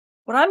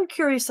 What I'm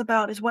curious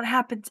about is what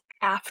happens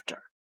after.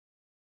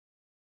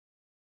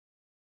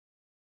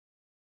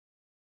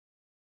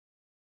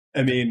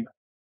 I mean,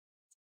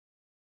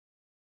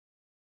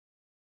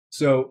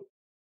 so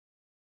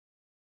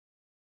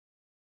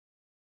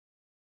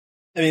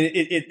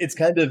it's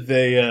kind of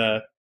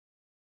a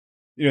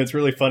it's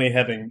really funny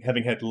having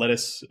had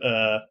Lettuce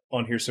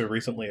on here so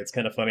recently. It's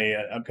kind of funny.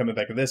 I'm coming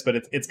back to this, but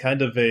it's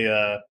kind of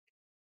a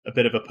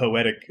bit of a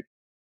poetic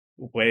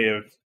way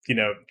of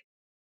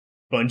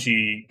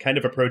Bungie kind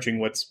of approaching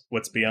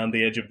what's beyond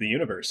the edge of the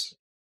universe.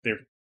 They're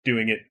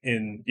doing it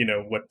in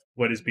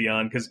what is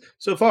beyond, because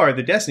so far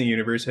the Destiny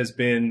universe has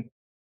been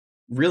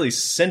really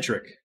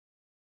centric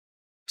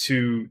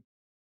to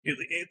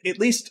at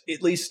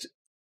least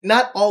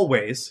not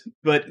always,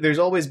 but there's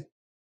always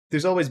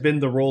been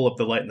the role of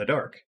the light and the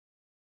dark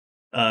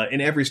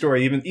in every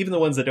story, even the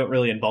ones that don't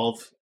really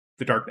involve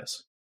the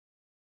darkness.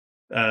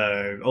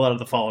 A lot of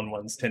the Fallen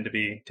ones tend to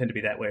be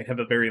that way, have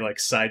a very like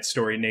side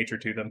story nature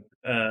to them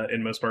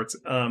in most parts.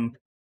 But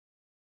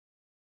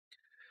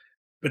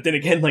then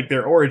again, like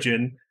their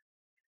origin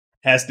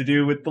has to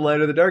do with the light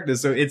or the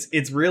darkness, so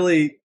it's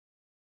really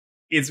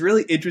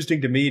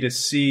interesting to me to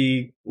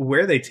see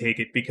where they take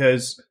it,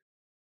 because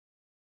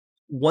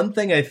one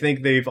thing I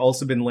think they've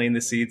also been laying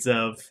the seeds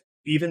of,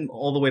 even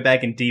all the way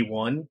back in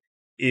D1,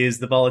 is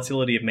the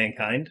volatility of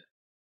mankind.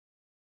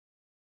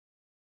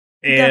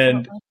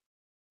 And Definitely.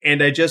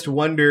 and I just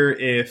wonder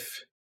if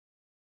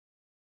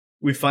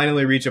we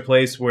finally reach a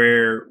place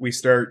where we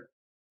start,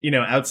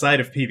 outside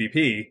of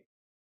PvP,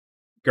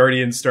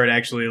 Guardians start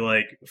actually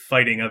like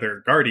fighting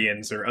other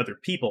Guardians or other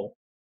people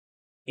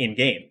in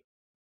game.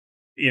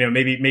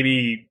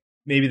 Maybe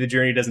the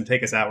journey doesn't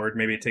take us outward,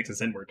 maybe it takes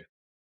us inward.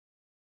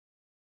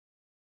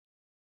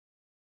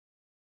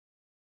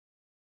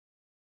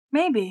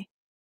 Maybe.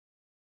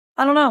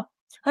 I don't know.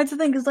 That's the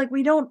thing, because like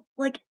we don't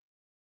like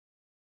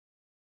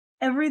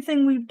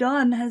everything we've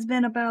done has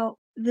been about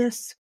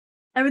this.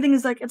 Everything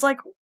is like it's like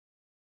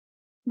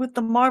with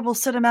the Marvel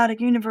Cinematic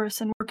Universe,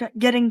 and we're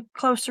getting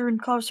closer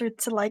and closer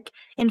to like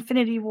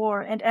Infinity War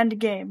and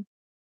Endgame.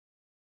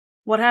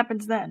 What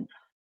happens then?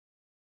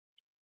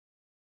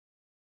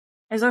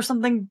 Is there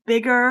something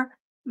bigger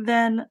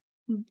than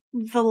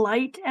the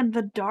light and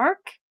the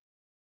dark?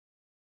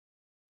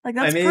 Like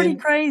that's pretty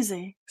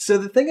crazy. So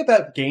the thing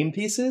about game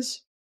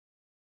pieces,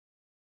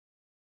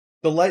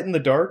 the light and the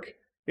dark,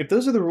 if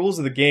those are the rules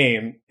of the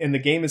game and the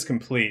game is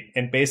complete,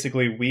 and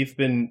basically we've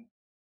been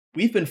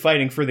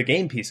fighting for the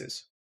game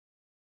pieces.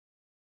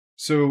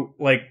 So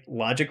like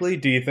logically,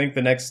 do you think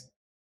the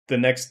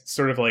next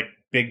sort of like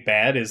big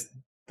bad is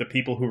the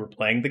people who were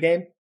playing the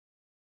game?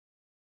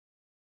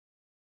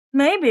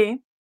 Maybe.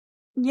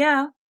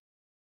 Yeah.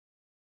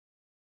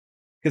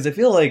 Because I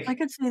feel like I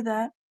could see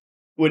that.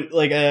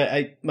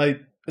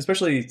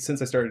 especially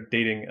since I started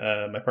dating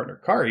my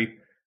partner Kari,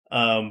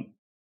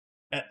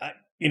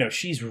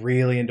 she's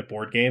really into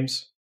board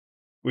games,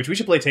 which we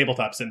should play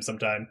tabletop sim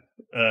sometime.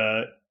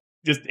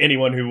 Just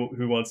anyone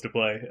who wants to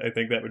play, I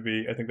think that would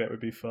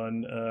be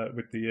fun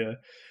with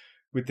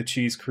the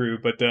cheese crew.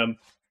 But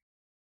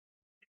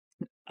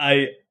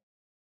I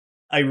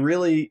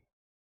really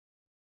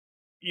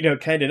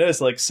kind of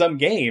notice like some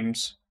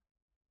games,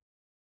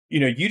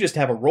 you just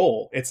have a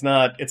role. It's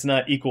not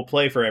equal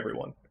play for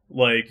everyone.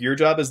 Like your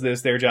job is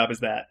this, their job is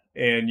that,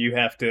 and you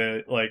have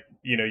to like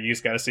you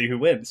just got to see who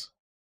wins.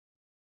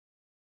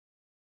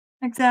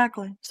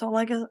 Exactly. So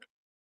like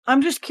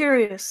I'm just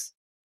curious.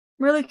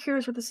 I'm really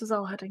curious where this is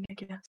all heading, I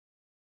guess.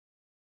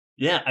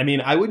 Yeah, I mean,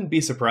 I wouldn't be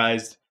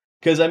surprised,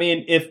 because I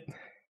mean, if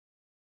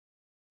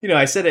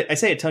I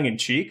say it tongue in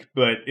cheek,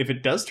 but if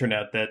it does turn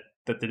out that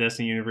the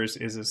Destiny universe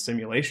is a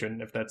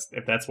simulation, if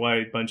that's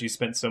why Bungie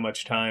spent so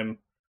much time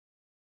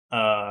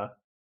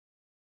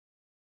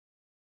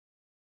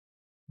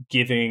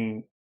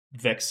giving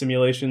Vex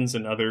simulations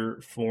and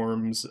other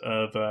forms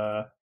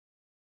of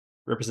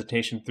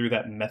representation through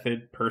that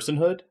method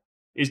personhood,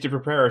 is to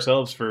prepare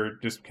ourselves for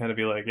just kind of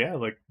be like, yeah,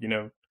 like,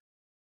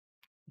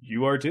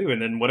 you are too.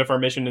 And then what if our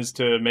mission is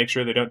to make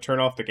sure they don't turn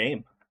off the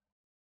game?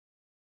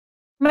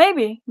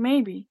 Maybe.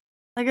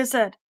 Like I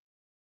said,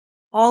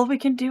 all we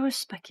can do is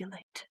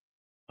speculate.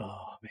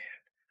 Oh, man.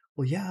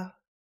 Well, yeah.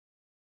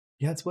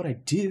 Yeah, it's what I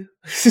do.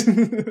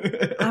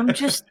 I'm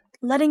just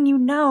letting you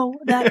know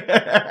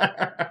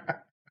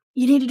that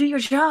you need to do your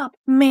job,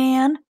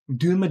 man. I'm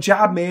doing my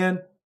job, man.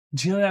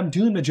 I'm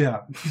doing my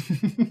job.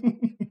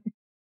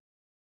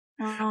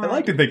 I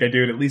like to think I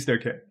do it at least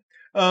okay.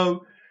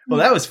 Well,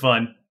 that was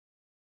fun.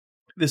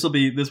 This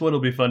one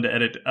will be fun to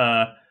edit.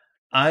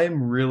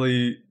 I'm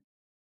really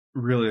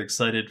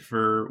excited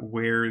for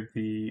where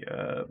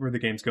the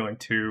game's going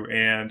to,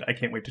 and I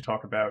can't wait to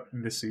talk about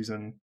this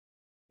season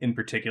in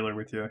particular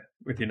with you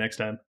next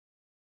time.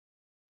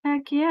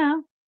 Heck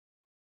yeah.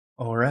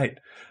 All right.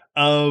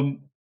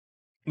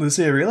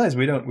 Lucy, I realize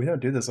we don't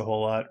do this a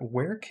whole lot.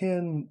 Where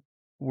can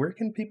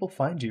people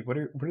find you? What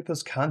are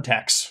those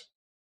contacts?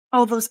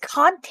 Oh, those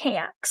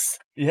contacts.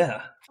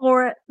 Yeah.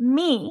 For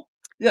me,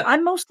 yeah,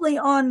 I'm mostly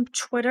on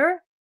Twitter.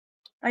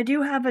 I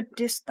do have I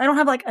don't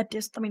have like a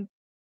I mean,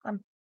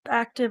 I'm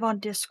active on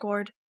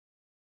Discord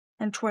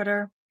and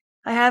Twitter.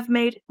 I have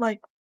made like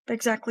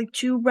exactly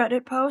 2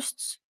 Reddit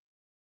posts.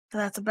 So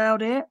that's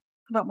about it.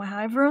 About my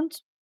hive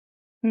runes.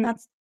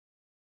 That's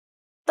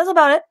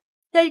about it.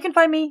 Yeah, you can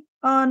find me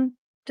on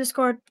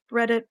Discord,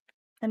 Reddit,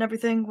 and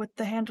everything with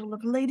the handle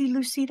of Lady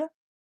Lucida.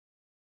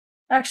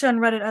 Actually, on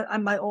Reddit,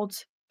 I'm my old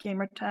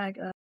gamer tag,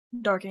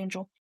 Dark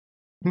Angel.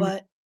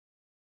 But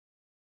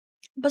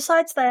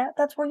besides that,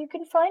 that's where you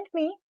can find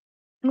me.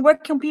 And where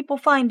can people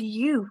find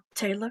you,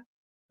 Taylor?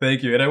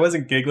 Thank you. And I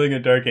wasn't giggling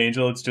at Dark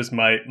Angel. It's just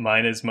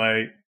mine is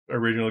my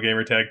original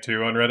gamer tag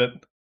too on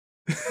Reddit.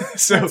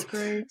 That's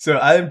great. So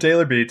I am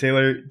Taylor B.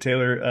 Taylor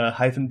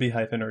hyphen B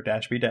hyphen or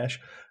dash B dash.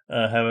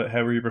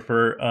 however you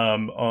prefer.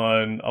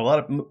 On a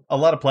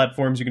lot of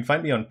platforms, you can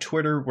find me on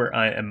Twitter, where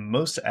I am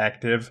most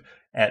active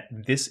at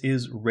This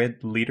Is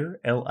Red Leader,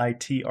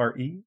 Litre,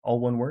 all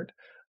one word.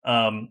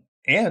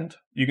 And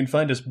you can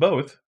find us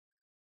both.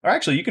 Or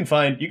actually, you can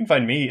find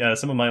me,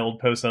 some of my old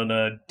posts on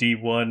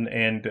D1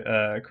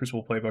 and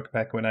Crucible Playbook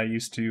back when I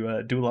used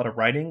to do a lot of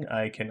writing.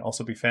 I can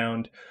also be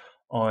found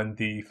on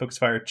the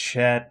Focusfire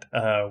Chat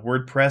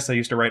WordPress. I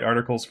used to write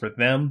articles for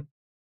them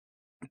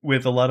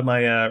with a lot of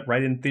my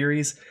write-in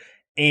theories.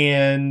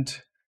 And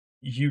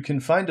you can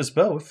find us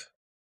both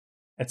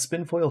at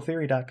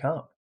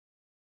spinfoiltheory.com,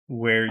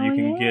 where you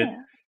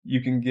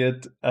can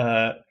get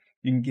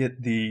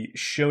the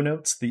show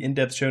notes, the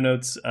in-depth show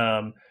notes.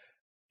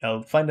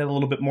 Find out a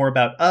little bit more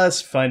about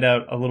us, find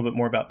out a little bit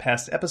more about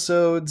past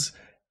episodes,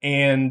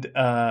 and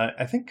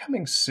I think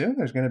coming soon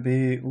there's going to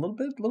be a little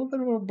bit of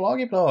a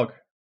bloggy blog, a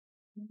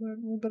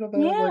little bit of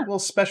like little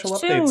special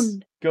updates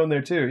going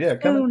there too. Yeah,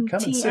 coming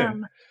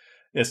soon.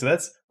 Yeah, so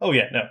that's. Oh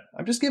yeah, no,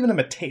 I'm just giving them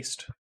a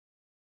taste.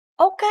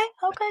 Okay,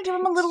 give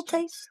them a little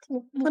taste.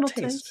 Little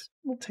taste.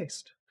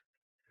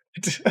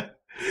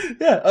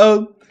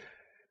 Yeah.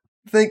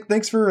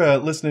 Thanks for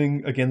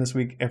listening again this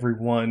week,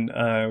 everyone.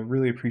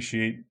 Really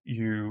appreciate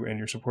you and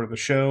your support of the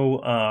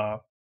show.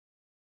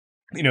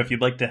 If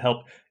you'd like to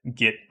help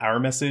get our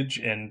message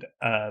and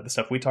the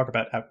stuff we talk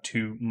about out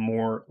to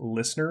more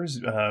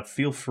listeners,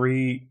 feel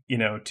free,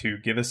 to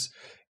give us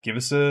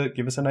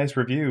a nice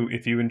review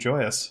if you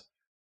enjoy us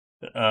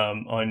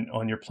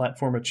on your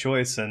platform of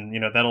choice, and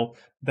that'll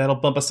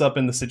bump us up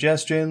in the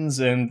suggestions,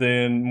 and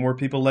then more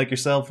people like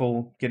yourself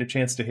will get a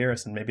chance to hear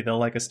us, and maybe they'll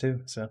like us too.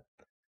 So.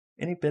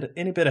 Any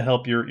bit of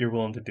help you're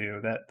willing to do,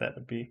 that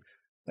would be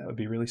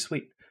really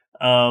sweet.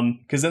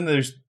 Because then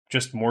there's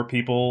just more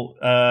people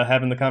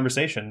having the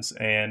conversations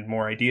and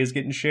more ideas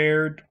getting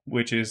shared,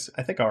 which is,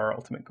 I think, our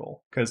ultimate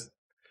goal. Because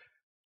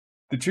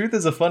the truth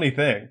is a funny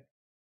thing,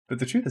 but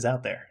the truth is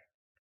out there.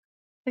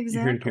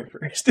 Exactly. You heard it here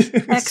first.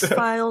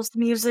 X-Files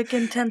music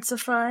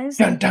intensifies.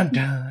 Dun dun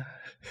dun.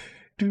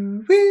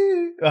 Do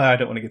we? Oh, I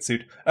don't want to get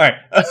sued. All right.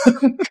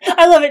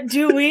 I love it.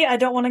 Do we? I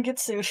don't want to get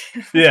sued.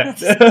 Yeah.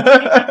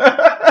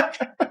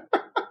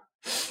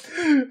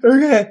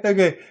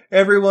 Okay.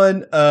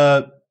 Everyone,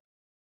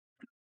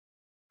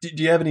 do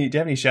you have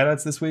any shout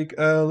outs this week,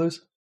 Luz?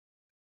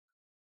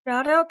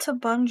 Shout out to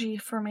Bungie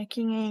for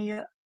making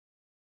a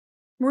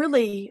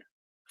really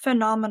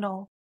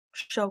phenomenal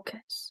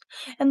showcase.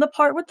 And the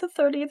part with the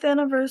 30th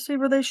anniversary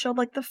where they showed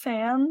like the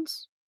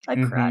fans, I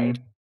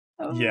cried.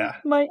 Oh, yeah.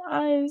 My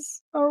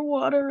eyes are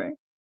watering.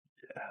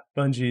 Yeah.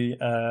 Bungie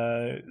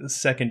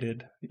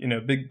seconded.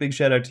 Big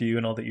shout out to you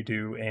and all that you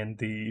do, and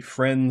the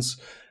friends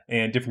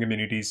and different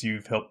communities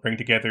you've helped bring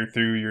together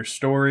through your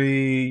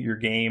story, your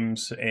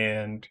games,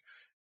 and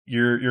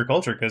your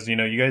culture, because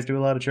you guys do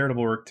a lot of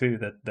charitable work too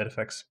that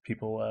affects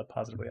people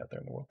positively out there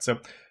in the world. So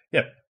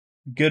yeah,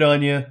 good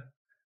on you.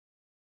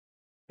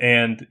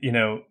 And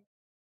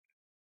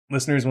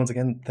listeners, once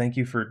again, thank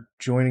you for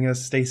joining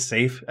us. Stay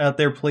safe out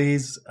there,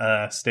 please.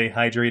 Stay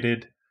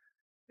hydrated.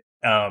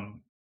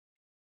 And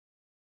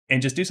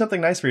just do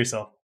something nice for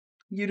yourself.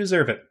 You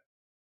deserve it.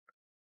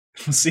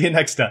 We'll see you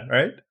next time, all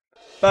right?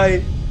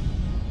 Bye.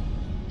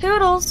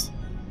 Toodles.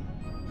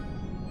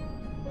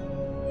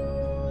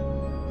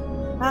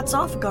 Hats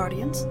off,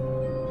 Guardians.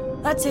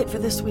 That's it for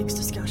this week's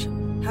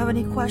discussion. Have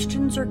any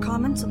questions or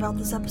comments about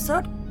this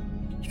episode?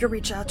 You can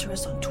reach out to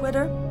us on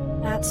Twitter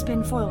at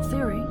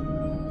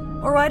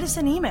SpinfoilTheory, or write us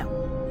an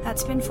email at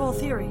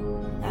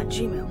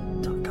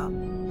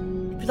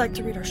spinfoiltheory@gmail.com. If you'd like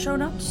to read our show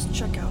notes,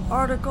 check out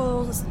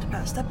articles, listen to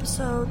past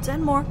episodes,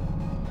 and more,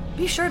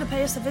 be sure to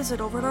pay us a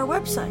visit over at our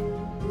website,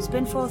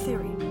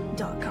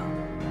 spinfoiltheory.com.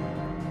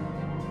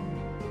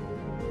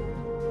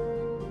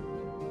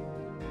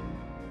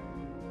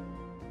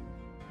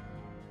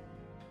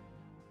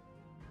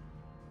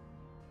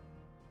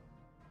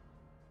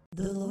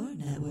 The Lore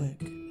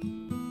Network.